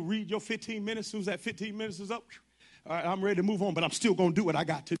Lord. You read your 15 minutes. As soon as that 15 minutes is up, all right, I'm ready to move on, but I'm still going to do what I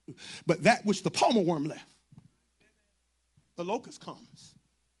got to do. But that which the palmer worm left, the locust comes.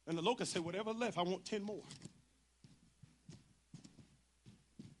 And the locust said, whatever left, I want 10 more.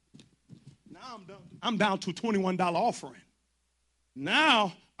 Now I'm done. I'm down to $21 offering.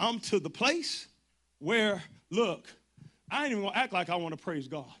 Now I'm to the place where, look, I ain't even going to act like I want to praise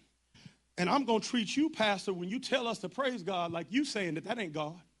God. And I'm going to treat you, Pastor, when you tell us to praise God like you saying that ain't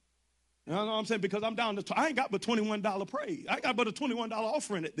God. You know what I'm saying? Because I'm down to, I ain't got but $21 praise. I got but a $21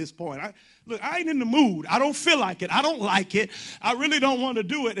 offering at this point. Look, I ain't in the mood. I don't feel like it. I don't like it. I really don't want to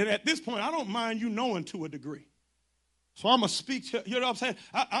do it. And at this point, I don't mind you knowing to a degree. So I'm going to speak to, you know what I'm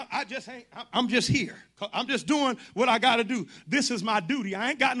saying? I'm just here. I'm just doing what I got to do. This is my duty.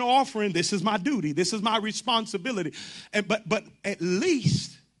 I ain't got no offering. This is my duty. This is my responsibility. But at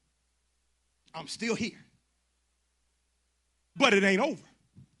least I'm still here. But it ain't over.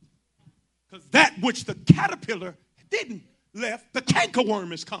 Because that which the caterpillar didn't left, the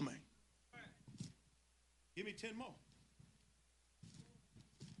cankerworm is coming. Give me 10 more.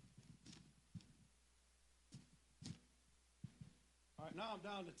 All right, now I'm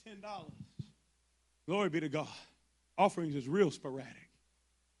down to $10. Glory be to God. Offerings is real sporadic.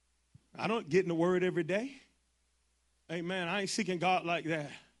 I don't get in the word every day. Amen. I ain't seeking God like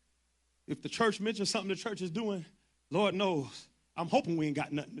that. If the church mentions something the church is doing, Lord knows, I'm hoping we ain't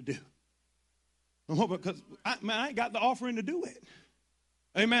got nothing to do. I'm hoping because, I ain't got the offering to do it.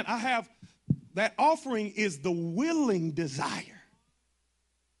 Amen. I have, that offering is the willing desire.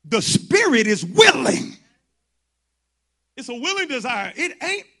 The spirit is willing. It's a willing desire. It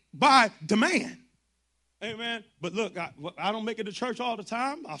ain't by demand. Amen. But look, I don't make it to church all the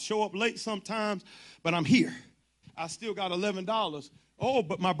time. I show up late sometimes, but I'm here. I still got $11. Oh,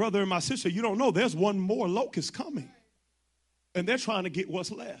 but my brother and my sister, you don't know, there's one more locust coming. And they're trying to get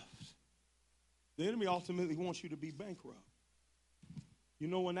what's left. The enemy ultimately wants you to be bankrupt. You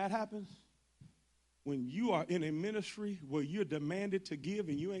know when that happens? When you are in a ministry where you're demanded to give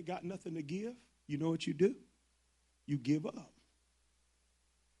and you ain't got nothing to give, you know what you do? You give up.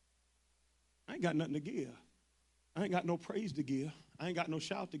 I ain't got nothing to give. I ain't got no praise to give. I ain't got no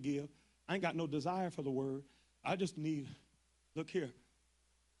shout to give. I ain't got no desire for the word. I just need, look here,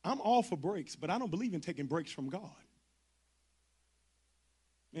 I'm all for breaks, but I don't believe in taking breaks from God.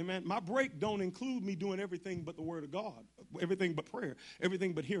 Amen. My break don't include me doing everything but the word of God, everything but prayer,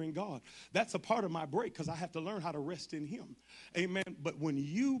 everything but hearing God. That's a part of my break because I have to learn how to rest in him. Amen. But when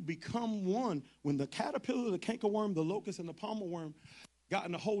you become one, when the caterpillar, the cankerworm, the locust, and the palmer worm got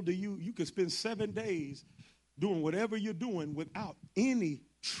in a hold of you, you could spend 7 days doing whatever you're doing without any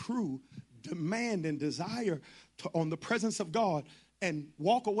true demand and desire on the presence of God and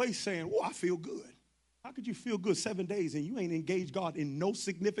walk away saying, oh, I feel good. How could you feel good 7 days and you ain't engaged God in no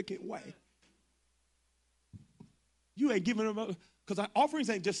significant way? You ain't giving him, because offerings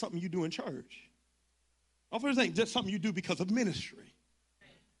ain't just something you do in church. Offerings ain't just something you do because of ministry.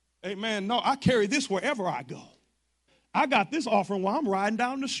 Amen. No, I carry this wherever I go. I got this offering while I'm riding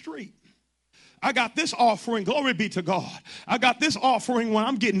down the street. I got this offering, glory be to God. I got this offering when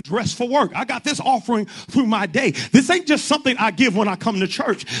I'm getting dressed for work. I got this offering through my day. This ain't just something I give when I come to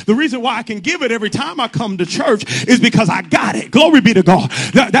church. The reason why I can give it every time I come to church is because I got it. Glory be to God.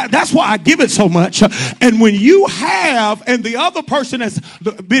 That's why I give it so much. And when you have, and the other person has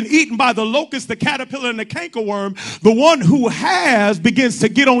been eaten by the locust, the caterpillar, and the cankerworm, the one who has begins to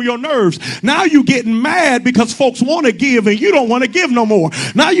get on your nerves. Now you're getting mad because folks want to give and you don't want to give no more.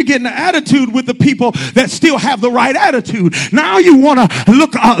 Now you're getting an attitude with the people that still have the right attitude. Now you want to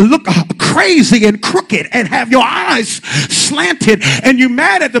look crazy and crooked and have your eyes slanted, and you're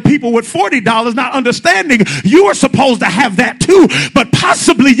mad at the people with $40, not understanding you are supposed to have that too, but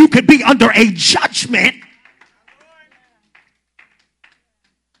possibly you could be under a judgment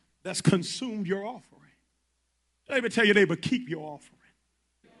that's consumed your offering. Let me tell your neighbor, keep your offering.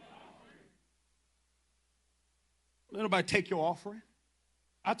 Let nobody take your offering.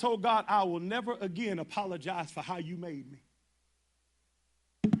 I told God I will never again apologize for how you made me.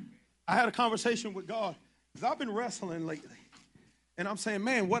 I had a conversation with God because I've been wrestling lately. And I'm saying,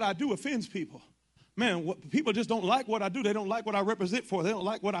 man, what I do offends people. Man, people just don't like what I do. They don't like what I represent for. They don't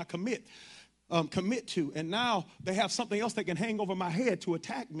like what I commit to. And now they have something else they can hang over my head to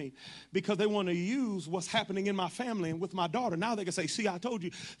attack me because they want to use what's happening in my family and with my daughter. Now they can say, see, I told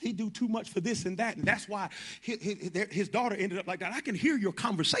you he do too much for this and that. And that's why his daughter ended up like that. I can hear your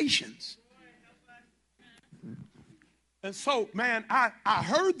conversations. And so, man, I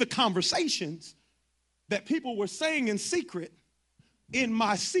heard the conversations that people were saying in secret in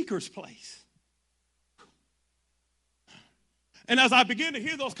my seeker's place. And as I began to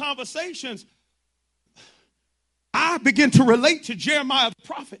hear those conversations, I began to relate to Jeremiah the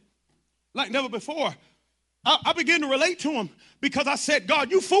prophet like never before. I began to relate to him because I said,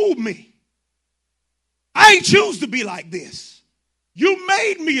 God, you fooled me. I ain't choose to be like this. You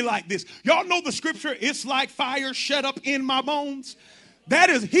made me like this. Y'all know the scripture, it's like fire shut up in my bones. That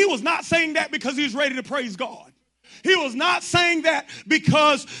is, he was not saying that because he was ready to praise God. He was not saying that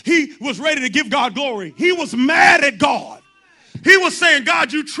because he was ready to give God glory. He was mad at God He was saying,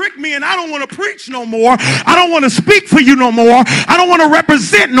 God, you tricked me and I don't want to preach no more. I don't want to speak for you no more. I don't want to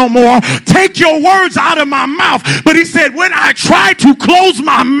represent no more. Take your words out of my mouth. But he said, when I try to close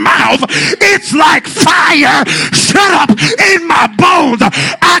my mouth, it's like fire shut up in my bones.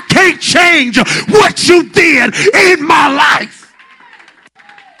 I can't change what you did in my life.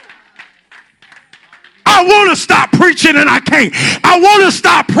 I want to stop preaching and I can't. I want to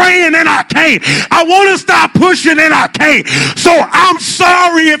stop praying and I can't. I want to stop pushing and I can't. So I'm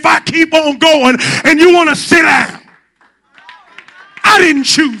sorry if I keep on going and you want to sit down. I didn't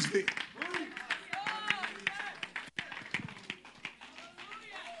choose this.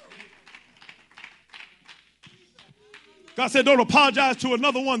 God said, don't apologize to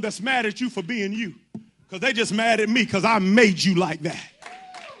another one that's mad at you for being you. Because they just mad at me because I made you like that.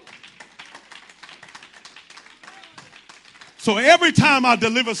 So every time I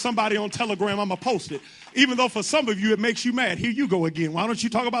deliver somebody on Telegram, I'm going to post it. Even though for some of you, it makes you mad. Here you go again. Why don't you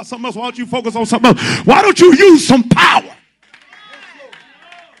talk about something else? Why don't you focus on something else? Why don't you use some power?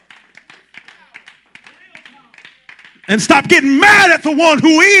 And stop getting mad at the one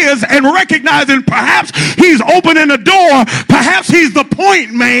who is and recognizing perhaps he's opening the door. Perhaps he's the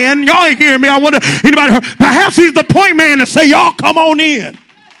point man. Y'all ain't hearing me. I wonder, anybody heard? Perhaps he's the point man to say, y'all come on in.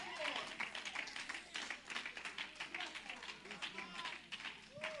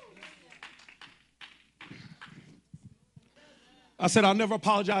 I said, I'll never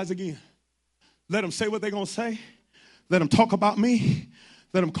apologize again. Let them say what they're going to say. Let them talk about me.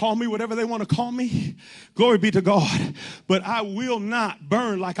 Let them call me whatever they want to call me. Glory be to God. But I will not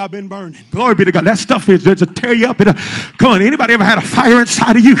burn like I've been burning. Glory be to God. That stuff is to tear you up. Come on, anybody ever had a fire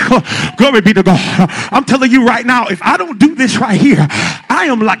inside of you? Glory be to God. I'm telling you right now, if I don't do this right here, I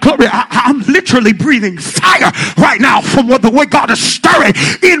am like, glory, I'm literally breathing fire right now from the way God is stirring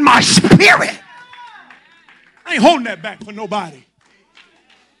in my spirit. I ain't holding that back for nobody.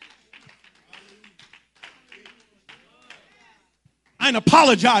 I ain't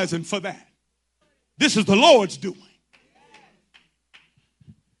apologizing for that. This is the Lord's doing.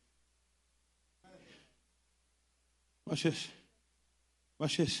 Watch this.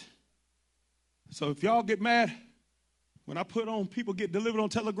 Watch this. So if y'all get mad when I put on people get delivered on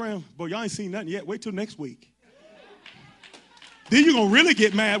Telegram, boy, y'all ain't seen nothing yet. Wait till next week. Then you're going to really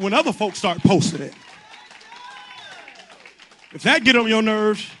get mad when other folks start posting it. If that get on your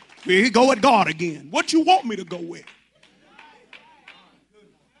nerves, here you go at God again. What you want me to go with?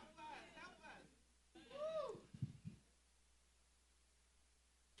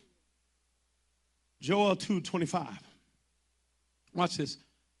 Joel 2:25. Watch this.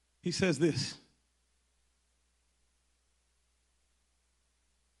 He says this.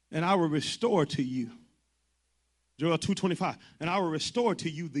 And I will restore to you. Joel 2:25. And I will restore to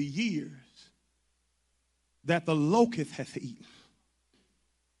you the years that the locust hath eaten,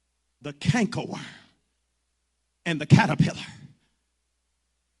 the cankerworm, and the caterpillar,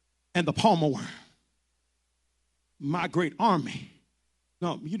 and the palmer worm. My great army.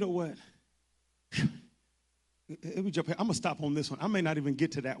 No, you know what? Let me jump here. I'm going to stop on this one. I may not even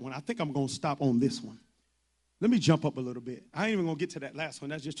get to that one. I think I'm going to stop on this one. Let me jump up a little bit. I ain't even going to get to that last one.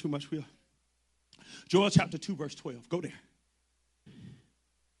 That's just too much for you. Joel chapter 2, verse 12. Go there.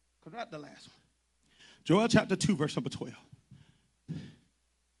 Because that's the last one. Joel chapter 2, verse number 12. It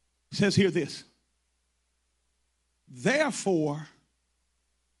says here this. Therefore,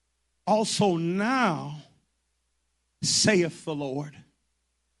 also now, saith the Lord,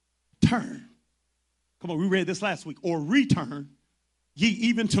 turn. Come on, we read this last week. Or return ye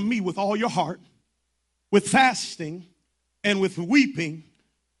even to me with all your heart, with fasting and with weeping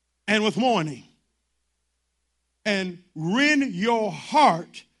and with mourning. And rend your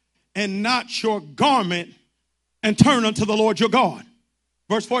heart and not your garment, and turn unto the Lord your God.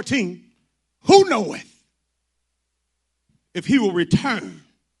 Verse 14, who knoweth if he will return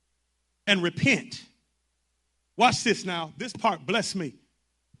and repent? Watch this now. This part bless me.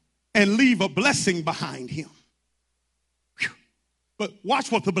 And leave a blessing behind him. Whew. But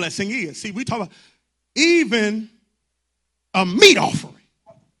watch what the blessing is. See, we talk about even a meat offering.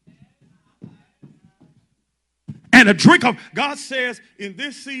 And a drink of, God says in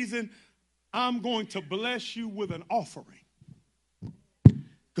this season, I'm going to bless you with an offering.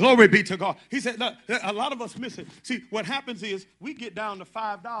 Glory be to God. He said, look, a lot of us miss it. See, what happens is we get down to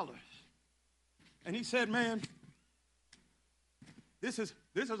 $5. And he said, man, this is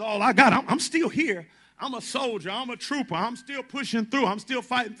all I got. I'm still here. I'm a soldier. I'm a trooper. I'm still pushing through. I'm still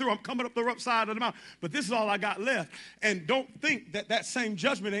fighting through. I'm coming up the rough side of the mountain. But this is all I got left. And don't think that that same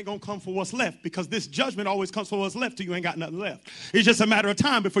judgment ain't going to come for what's left, because this judgment always comes for what's left till you ain't got nothing left. It's just a matter of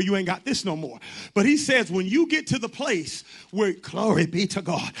time before you ain't got this no more. But he says when you get to the place where, glory be to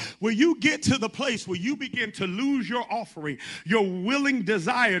God, where you get to the place where you begin to lose your offering, your willing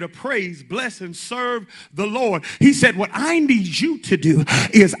desire to praise, bless, and serve the Lord, he said, what I need you to do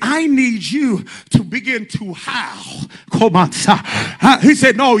is I need you to begin to howl. He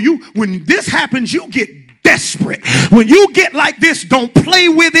said, no, when this happens, you get desperate. When you get like this, don't play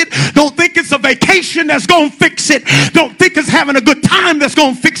with it. Don't think it's a vacation that's going to fix it. Don't think it's having a good time that's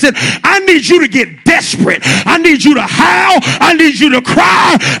going to fix it. I need you to get desperate. I need you to howl. I need you to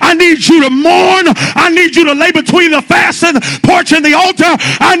cry. I need you to mourn. I need you to lay between the fasten porch and the altar.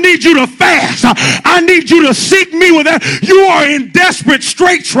 I need you to fast. I need you to seek me with that. You are in desperate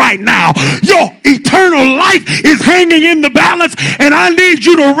straits right now. Your eternal life is hanging in the balance, and I need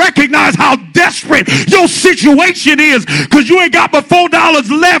you to recognize how desperate your situation is, because you ain't got but $4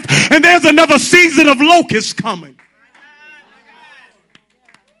 left, and there's another season of locusts coming.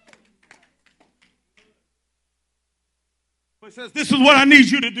 It says, this is what I need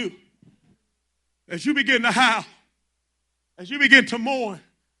you to do. As you begin to howl, as you begin to mourn,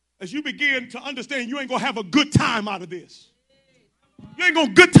 as you begin to understand you ain't going to have a good time out of this. You ain't going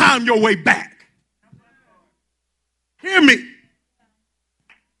to good time your way back. Hear me.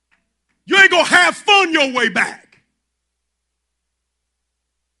 You ain't going to have fun your way back.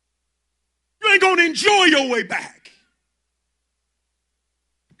 You ain't going to enjoy your way back.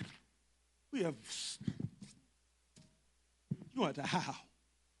 You have to howl.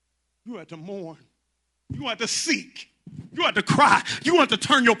 You have to mourn. You have to seek. You have to cry. You have to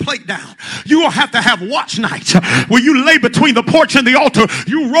turn your plate down. You will have to have watch nights where you lay between the porch and the altar.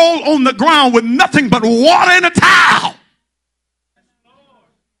 You roll on the ground with nothing but water and a towel.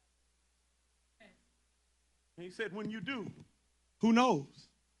 He said, when you do, who knows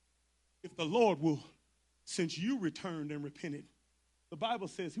if the Lord will, since you returned and repented. The Bible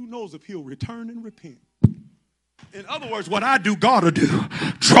says, who knows if he'll return and repent. In other words, what I do, God will do.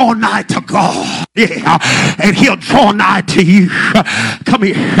 Draw nigh to God. Yeah. And he'll draw nigh to you. Come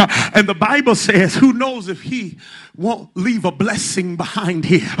here. And the Bible says, who knows if he won't leave a blessing behind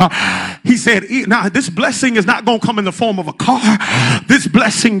here. He said, now this blessing is not going to come in the form of a car. This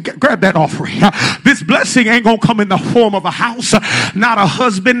blessing, grab that offering. This blessing ain't going to come in the form of a house, not a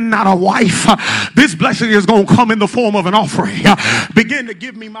husband, not a wife. This blessing is going to come in the form of an offering. Begin to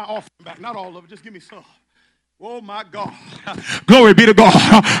give me my offering back. Not all of it. Just give me some. Oh my God. Glory be to God.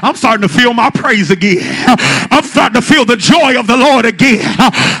 I'm starting to feel my praise again. I'm starting to feel the joy of the Lord again.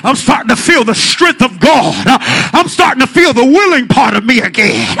 I'm starting to feel the strength of God. I'm starting to feel the willing part of me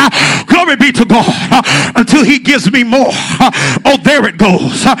again. Glory be to God. Until he gives me more. Oh, there it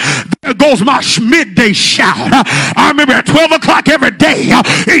goes. There goes my midday shout. I remember at 12 o'clock every day,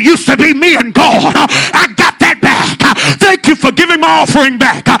 it used to be me and God. I got that back. Thank you for giving my offering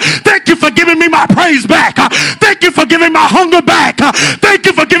back. Thank you for giving me my praise back. Thank you for giving my hunger back. Thank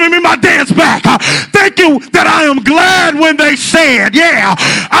you for giving me my dance back. Thank you that I am glad when they said, yeah,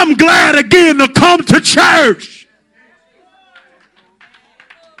 I'm glad again to come to church.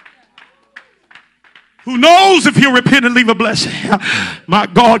 Who knows if he'll repent and leave a blessing. My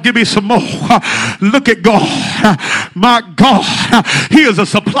God, give me some more. Look at God. My God, he is a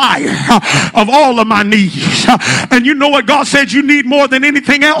supplier of all of my needs. And you know what God said you need more than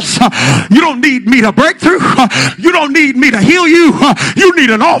anything else? You don't need me to break through. You don't need me to heal you. You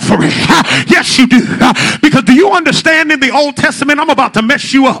need an offering. Yes, you do. Because do you understand in the Old Testament, I'm about to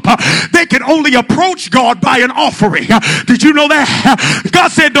mess you up. They can only approach God by an offering. Did you know that? God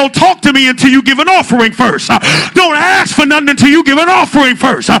said, don't talk to me until you give an offering first. Don't ask for nothing until you give an offering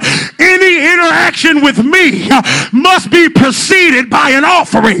first. Any interaction with me must be preceded by an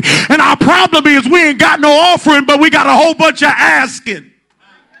offering. And our problem is we ain't got no offering, but we got a whole bunch of asking.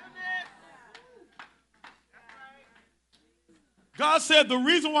 God said the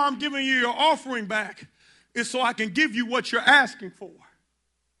reason why I'm giving you your offering back is so I can give you what you're asking for.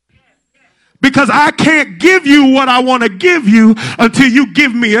 Because I can't give you what I want to give you until you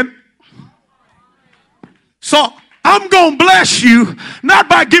give me it. So I'm going to bless you, not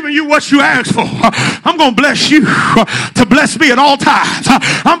by giving you what you asked for. I'm going to bless you to bless me at all times.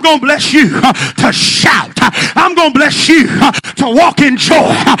 I'm going to bless you to shout. I'm going to bless you to walk in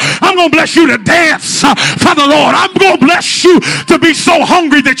joy. I'm going to bless you to dance for the Lord. I'm going to bless you to be so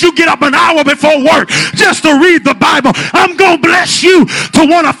hungry that you get up an hour before work just to read the Bible. I'm going to bless you to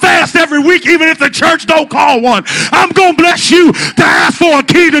want to fast every week even if the church don't call one. I'm going to bless you to ask for a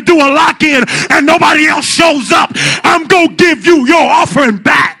key to do a lock-in and nobody else shows up. I'm going to give you your offering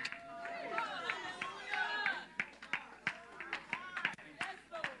back.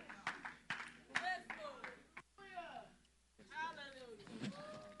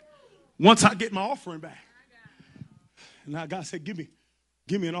 Once I get my offering back, and now God said, give me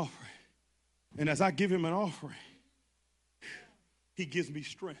an offering. And as I give him an offering, he gives me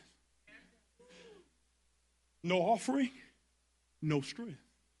strength. No offering, no strength.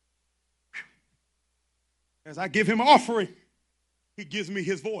 As I give him an offering, he gives me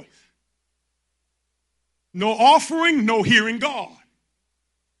his voice. No offering, no hearing God.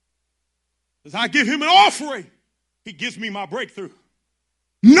 As I give him an offering, he gives me my breakthrough.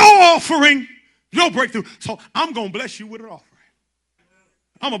 No offering, no breakthrough. So I'm going to bless you with an offering.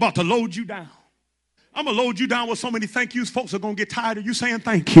 I'm about to load you down. I'm going to load you down with so many thank yous. Folks are going to get tired of you saying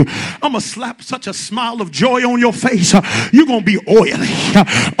thank you. I'm going to slap such a smile of joy on your face. You're going to be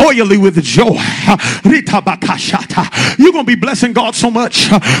oily with joy. You're going to be blessing God so much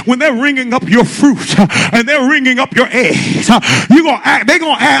when they're ringing up your fruit and they're ringing up your eggs. They're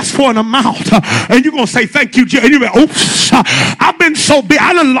going to ask for an amount and you're going to say thank you. And you're like, oops, I've been so big.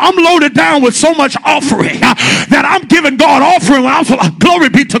 I'm loaded down with so much offering that I'm giving God offering. When I'm so, glory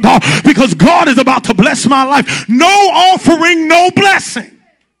be to God, because God is about to bless my life. No offering, no blessing.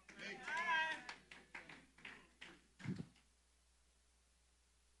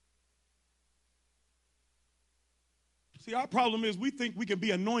 See, our problem is we think we can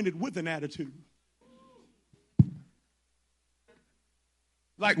be anointed with an attitude.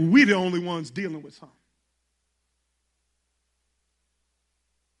 Like we're the only ones dealing with something.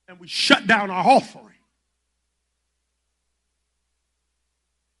 And we shut down our offering.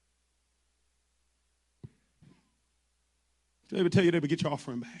 They would tell you they would get your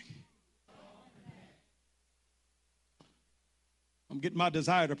offering back. I'm getting my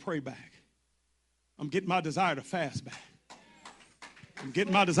desire to pray back. I'm getting my desire to fast back. I'm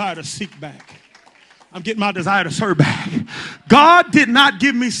getting my desire to seek back. I'm getting my desire to serve back. God did not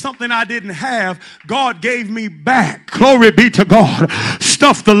give me something I didn't have. God gave me back. Glory be to God.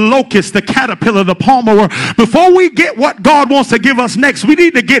 Stuff the locust, the caterpillar, the palmer worm. Before we get what God wants to give us next, we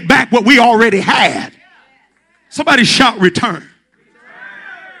need to get back what we already had. Somebody shout return.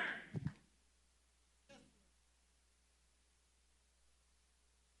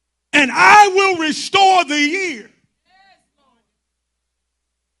 And I will restore the year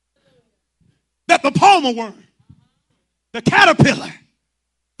that the palmer worm, the caterpillar,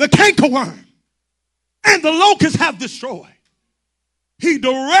 the cankerworm, and the locust have destroyed. He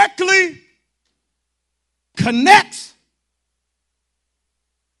directly connects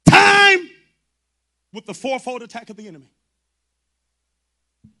time with the fourfold attack of the enemy.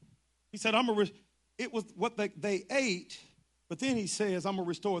 He said, it was what they ate, but then he says, I'm going to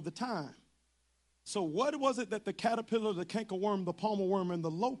restore the time. So what was it that the caterpillar, the cankerworm, the palmer worm, and the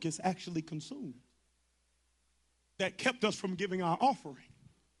locust actually consumed that kept us from giving our offering?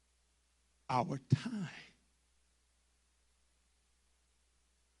 Our time.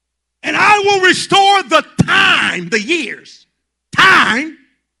 And I will restore the time, the years. Time,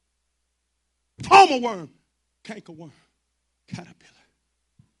 palmer worm, cankerworm, caterpillar,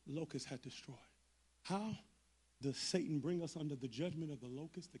 locust had destroyed. How does Satan bring us under the judgment of the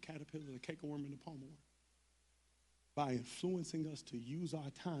locust, the caterpillar, the cankerworm, and the palmer worm? By influencing us to use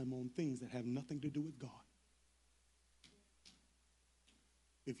our time on things that have nothing to do with God.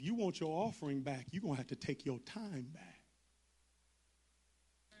 If you want your offering back, you're going to have to take your time back.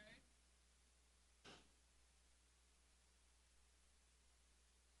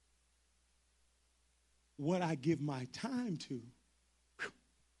 What I give my time to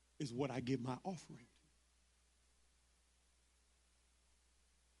is what I give my offering to.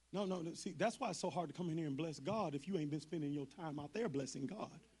 No, see, that's why it's so hard to come in here and bless God if you ain't been spending your time out there blessing God.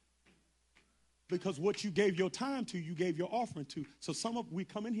 Because what you gave your time to, you gave your offering to. So we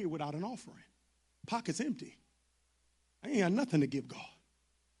come in here without an offering. Pockets empty. I ain't got nothing to give God.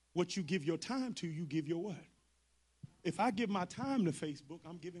 What you give your time to, you give your what? If I give my time to Facebook,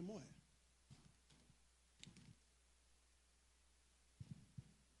 I'm giving what?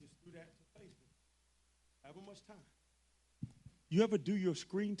 Just do that to Facebook. However much time. You ever do your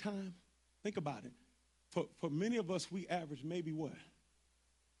screen time? Think about it. For many of us, we average maybe what?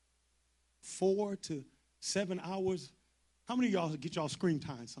 4 to 7 hours How many of y'all get y'all screen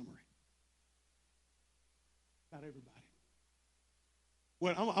time summary? Not everybody.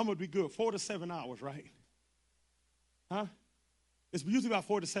 Well, I'm going to be good. 4 to 7 hours, right? Huh? It's usually about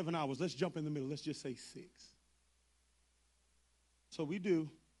 4 to 7 hours. Let's jump in the middle. Let's just say 6. So we do,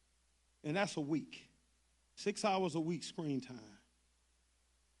 and that's a week. 6 hours a week screen time.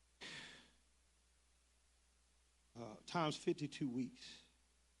 Times 52 weeks.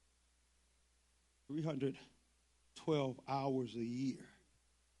 312 hours a year.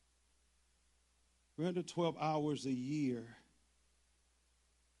 312 hours a year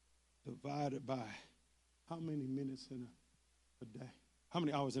divided by how many minutes in a day? How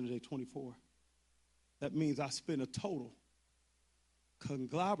many hours in a day? 24. That means I spend a total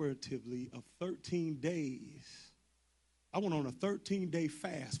conglomeratively of 13 days. I went on a 13-day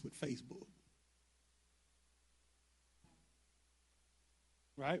fast with Facebook.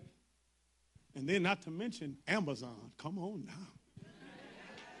 Right? And then not to mention Amazon. Come on now.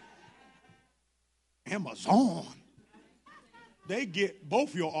 Amazon. They get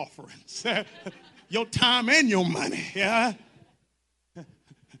both your offerings. Your time and your money. Yeah.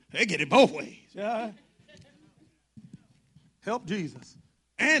 They get it both ways. Yeah. Help Jesus.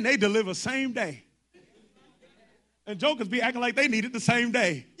 And they deliver same day. And jokers be acting like they need it the same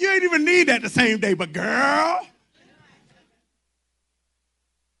day. You ain't even need that the same day, but girl.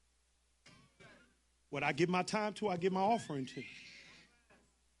 What I give my time to, I give my offering to.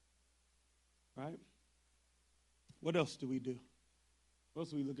 Right? What else do we do? What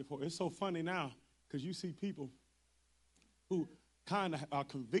else are we looking for? It's so funny now because you see people who kind of are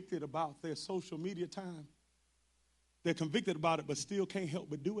convicted about their social media time. They're convicted about it but still can't help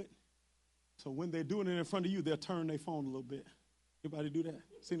but do it. So when they're doing it in front of you, they'll turn their phone a little bit. Anybody do that?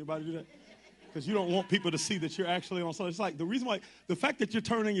 See anybody do that? Because you don't want people to see that you're actually on something. It's like the reason why, the fact that you're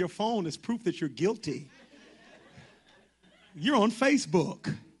turning your phone is proof that you're guilty. You're on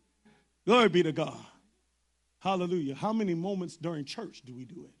Facebook. Glory be to God. Hallelujah. How many moments during church do we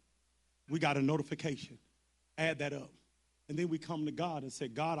do it? We got a notification. Add that up. And then we come to God and say,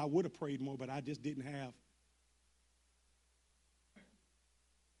 God, I would have prayed more, but I just didn't have.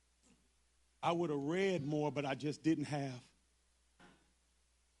 I would have read more, but I just didn't have.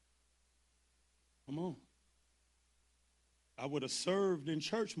 Come on. I would have served in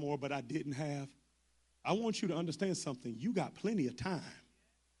church more, but I didn't have. I want you to understand something. You got plenty of time.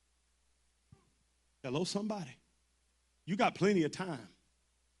 Hello, somebody. You got plenty of time.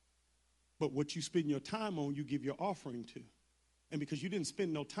 But what you spend your time on, you give your offering to. And because you didn't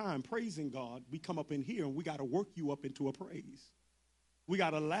spend no time praising God, we come up in here and we got to work you up into a praise. We got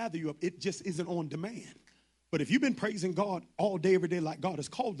to lather you up. It just isn't on demand. But if you've been praising God all day, every day like God has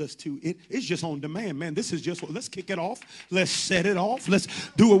called us to, it's just on demand, man. This is just, let's kick it off. Let's set it off. Let's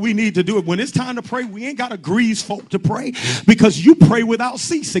do what we need to do. When it's time to pray, we ain't got to grease folk to pray because you pray without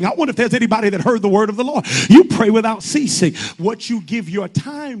ceasing. I wonder if there's anybody that heard the word of the Lord. You pray without ceasing. What you give your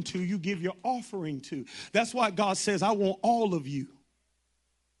time to, you give your offering to. That's why God says, I want all of you.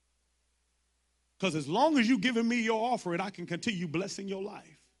 Because as long as you're giving me your offering, I can continue blessing your life.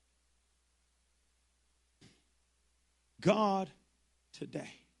 God, today,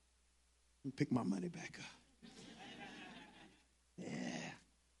 let me pick my money back up. Yeah.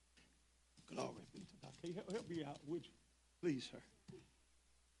 Glory be to God. Can you help me out, would you? Please, sir.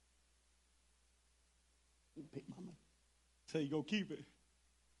 Let me pick my money. Say you go keep it.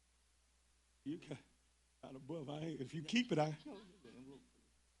 You can. Not above. I ain't. If you keep it, I.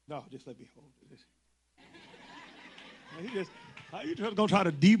 No, just let me hold it. How you just gonna try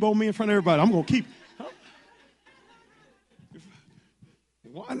to debo me in front of everybody? I'm gonna keep it. Huh?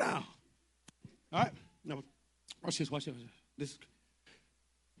 Why now? All right. No, watch this. Watch this.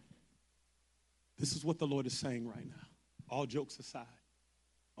 This is what the Lord is saying right now. All jokes aside.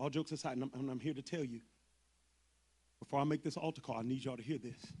 All jokes aside. And I'm here to tell you, before I make this altar call, I need y'all to hear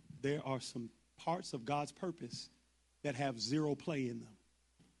this. There are some parts of God's purpose that have zero play in them.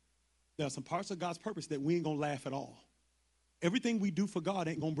 There are some parts of God's purpose that we ain't going to laugh at all. Everything we do for God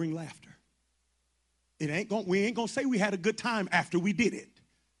ain't going to bring laughter. We ain't going to say we had a good time after we did it.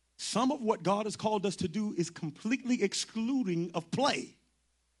 Some of what God has called us to do is completely excluding of play.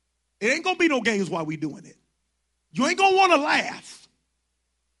 It ain't going to be no games while we doing it. You ain't going to want to laugh,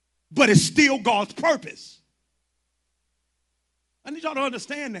 but it's still God's purpose. I need y'all to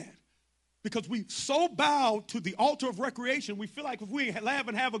understand that. Because we so bow to the altar of recreation, we feel like if we laugh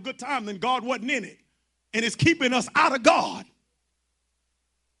and have a good time, then God wasn't in it. And it's keeping us out of God.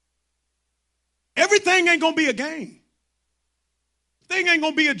 Everything ain't going to be a game. Everything ain't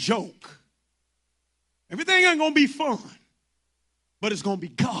going to be a joke. Everything ain't going to be fun. But it's going to be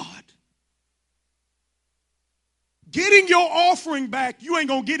God. Getting your offering back, you ain't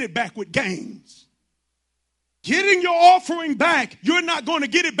going to get it back with games. Getting your offering back, you're not going to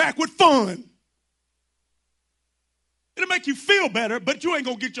get it back with fun. It'll make you feel better, but you ain't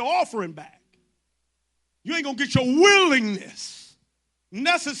going to get your offering back. You ain't going to get your willingness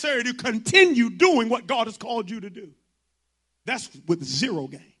necessary to continue doing what God has called you to do. That's with zero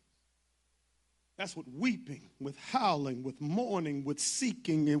gain. That's with weeping, with howling, with mourning, with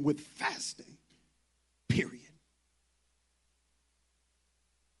seeking, and with fasting. Period.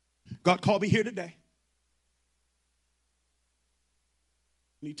 God called me here today.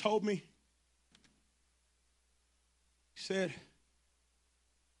 And he told me, he said,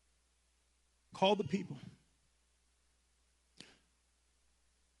 call the people.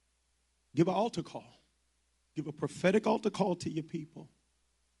 Give an altar call. Give a prophetic altar call to your people.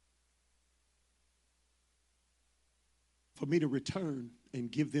 For me to return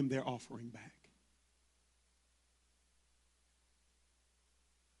and give them their offering back.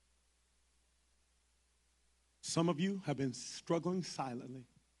 Some of you have been struggling silently,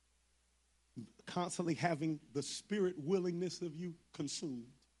 constantly having the spirit willingness of you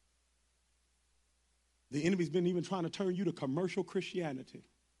consumed. The enemy's been even trying to turn you to commercial Christianity.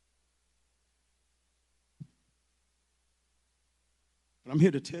 But I'm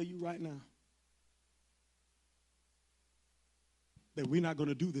here to tell you right now that we're not going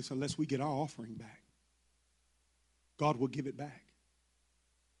to do this unless we get our offering back. God will give it back.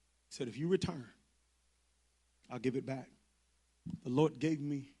 He said, if you return, I'll give it back. The Lord he's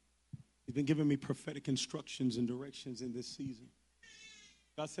been giving me prophetic instructions and directions in this season.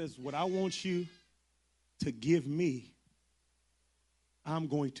 God says, what I want you to give me, I'm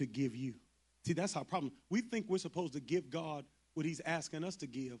going to give you. See, that's our problem. We think we're supposed to give God what he's asking us to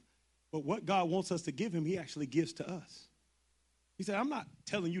give, but what God wants us to give him, he actually gives to us. He said, I'm not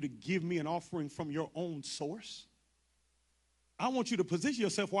telling you to give me an offering from your own source. I want you to position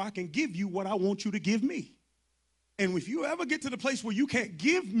yourself where I can give you what I want you to give me. And if you ever get to the place where you can't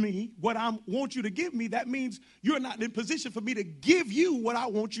give me what I want you to give me, that means you're not in position for me to give you what I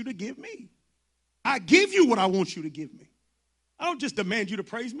want you to give me. I give you what I want you to give me. I don't just demand you to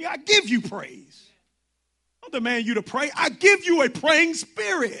praise me. I give you praise. I don't demand you to pray. I give you a praying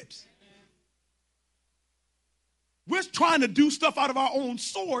spirit. We're trying to do stuff out of our own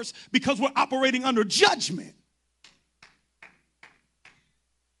source because we're operating under judgment.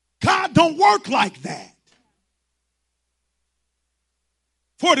 God don't work like that.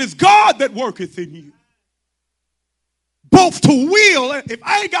 For it is God that worketh in you, both to will. If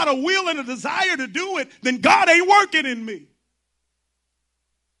I ain't got a will and a desire to do it, then God ain't working in me.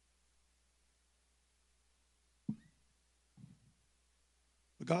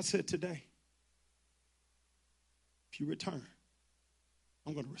 But God said today, if you return,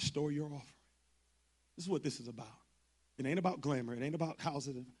 I'm going to restore your offering. This is what this is about. It ain't about glamour. It ain't about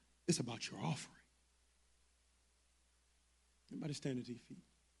houses. It's about your offering. Everybody stand to your feet.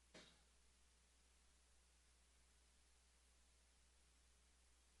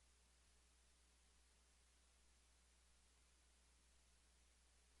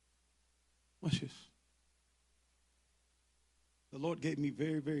 Watch this. The Lord gave me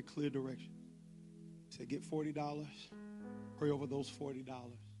very, very clear direction. He said, get $40. Pray over those $40.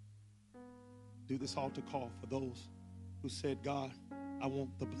 Do this altar call for those who said, God, I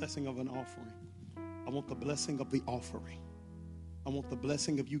want the blessing of an offering. I want the blessing of the offering. I want the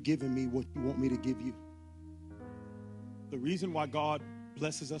blessing of you giving me what you want me to give you. The reason why God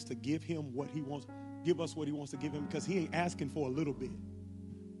blesses us to give him what he wants, give us what he wants to give him, because he ain't asking for a little bit.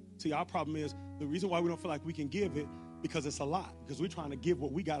 See, our problem is the reason why we don't feel like we can give it because it's a lot, because we're trying to give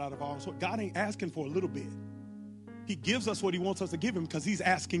what we got out of our own source. God ain't asking for a little bit. He gives us what he wants us to give him because he's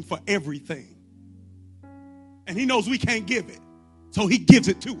asking for everything. And he knows we can't give it, so he gives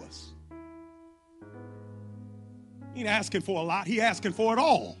it to us. He ain't asking for a lot. He asking for it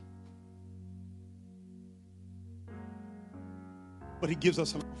all. But he gives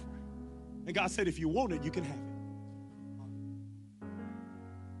us an offering. And God said, if you want it, you can have it.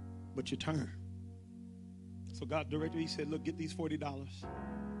 But you turn. So God directed, he said, look, get these $40.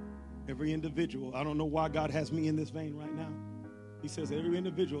 Every individual, I don't know why God has me in this vein right now. He says every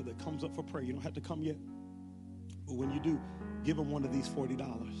individual that comes up for prayer, you don't have to come yet. But when you do, give them one of these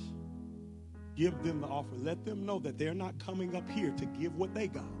 $40. Give them the offer. Let them know that they're not coming up here to give what they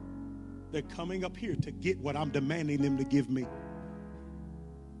got. They're coming up here to get what I'm demanding them to give me.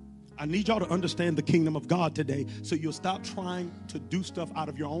 I need y'all to understand the kingdom of God today, so you'll stop trying to do stuff out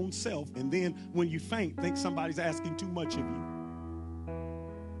of your own self, and then when you faint, think somebody's asking too much of you.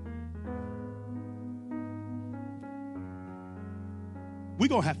 We're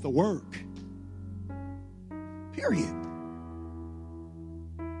going to have to work. Period.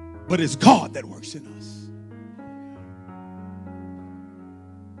 But it's God that works in us.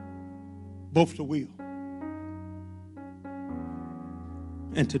 Both to will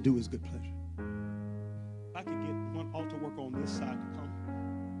and to do his good pleasure. If I could get one altar work on this side to come.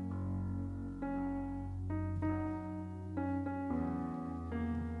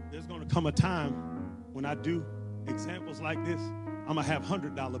 There's going to come a time when I do examples like this, I'm going to have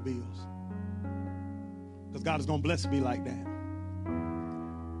 $100 bills. Because God is going to bless me like that.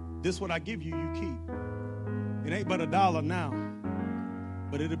 This what I give you, you keep. It ain't but $1 now,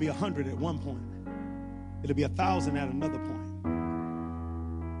 but it'll be 100 at one point. It'll be 1,000 at another point.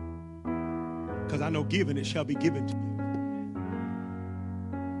 Because I know giving it shall be given to you.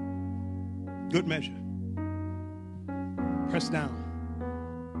 Good measure. Press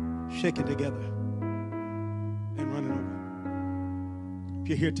down. Shake it together. And run it over. If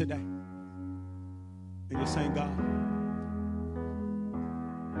you're here today and you're saying, God,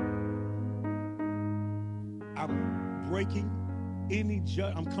 I'm breaking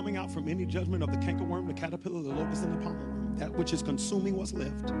I'm coming out from any judgment of the cankerworm, the caterpillar, the locust, and the palmer worm, that which is consuming what's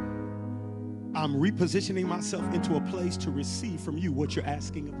left. I'm repositioning myself into a place to receive from you what you're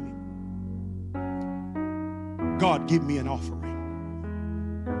asking of me. God, give me an offering.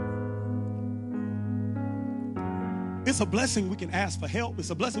 It's a blessing we can ask for help. It's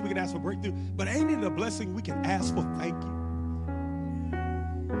a blessing we can ask for breakthrough. But ain't it a blessing we can ask for thank you?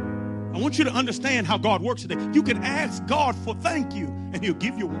 I want you to understand how God works today. You can ask God for thank you, and he'll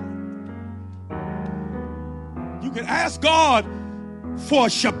give you one. You can ask God for a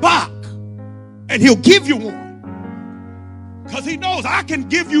shabak, and he'll give you one. Because he knows I can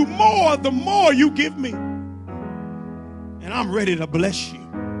give you more the more you give me. And I'm ready to bless you,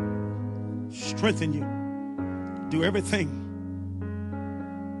 strengthen you, do everything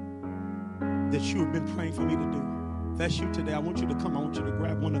that you have been praying for me to do. If that's you today, I want you to come. I want you to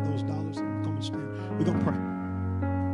grab one of those dollars and come and stand. We're going to pray.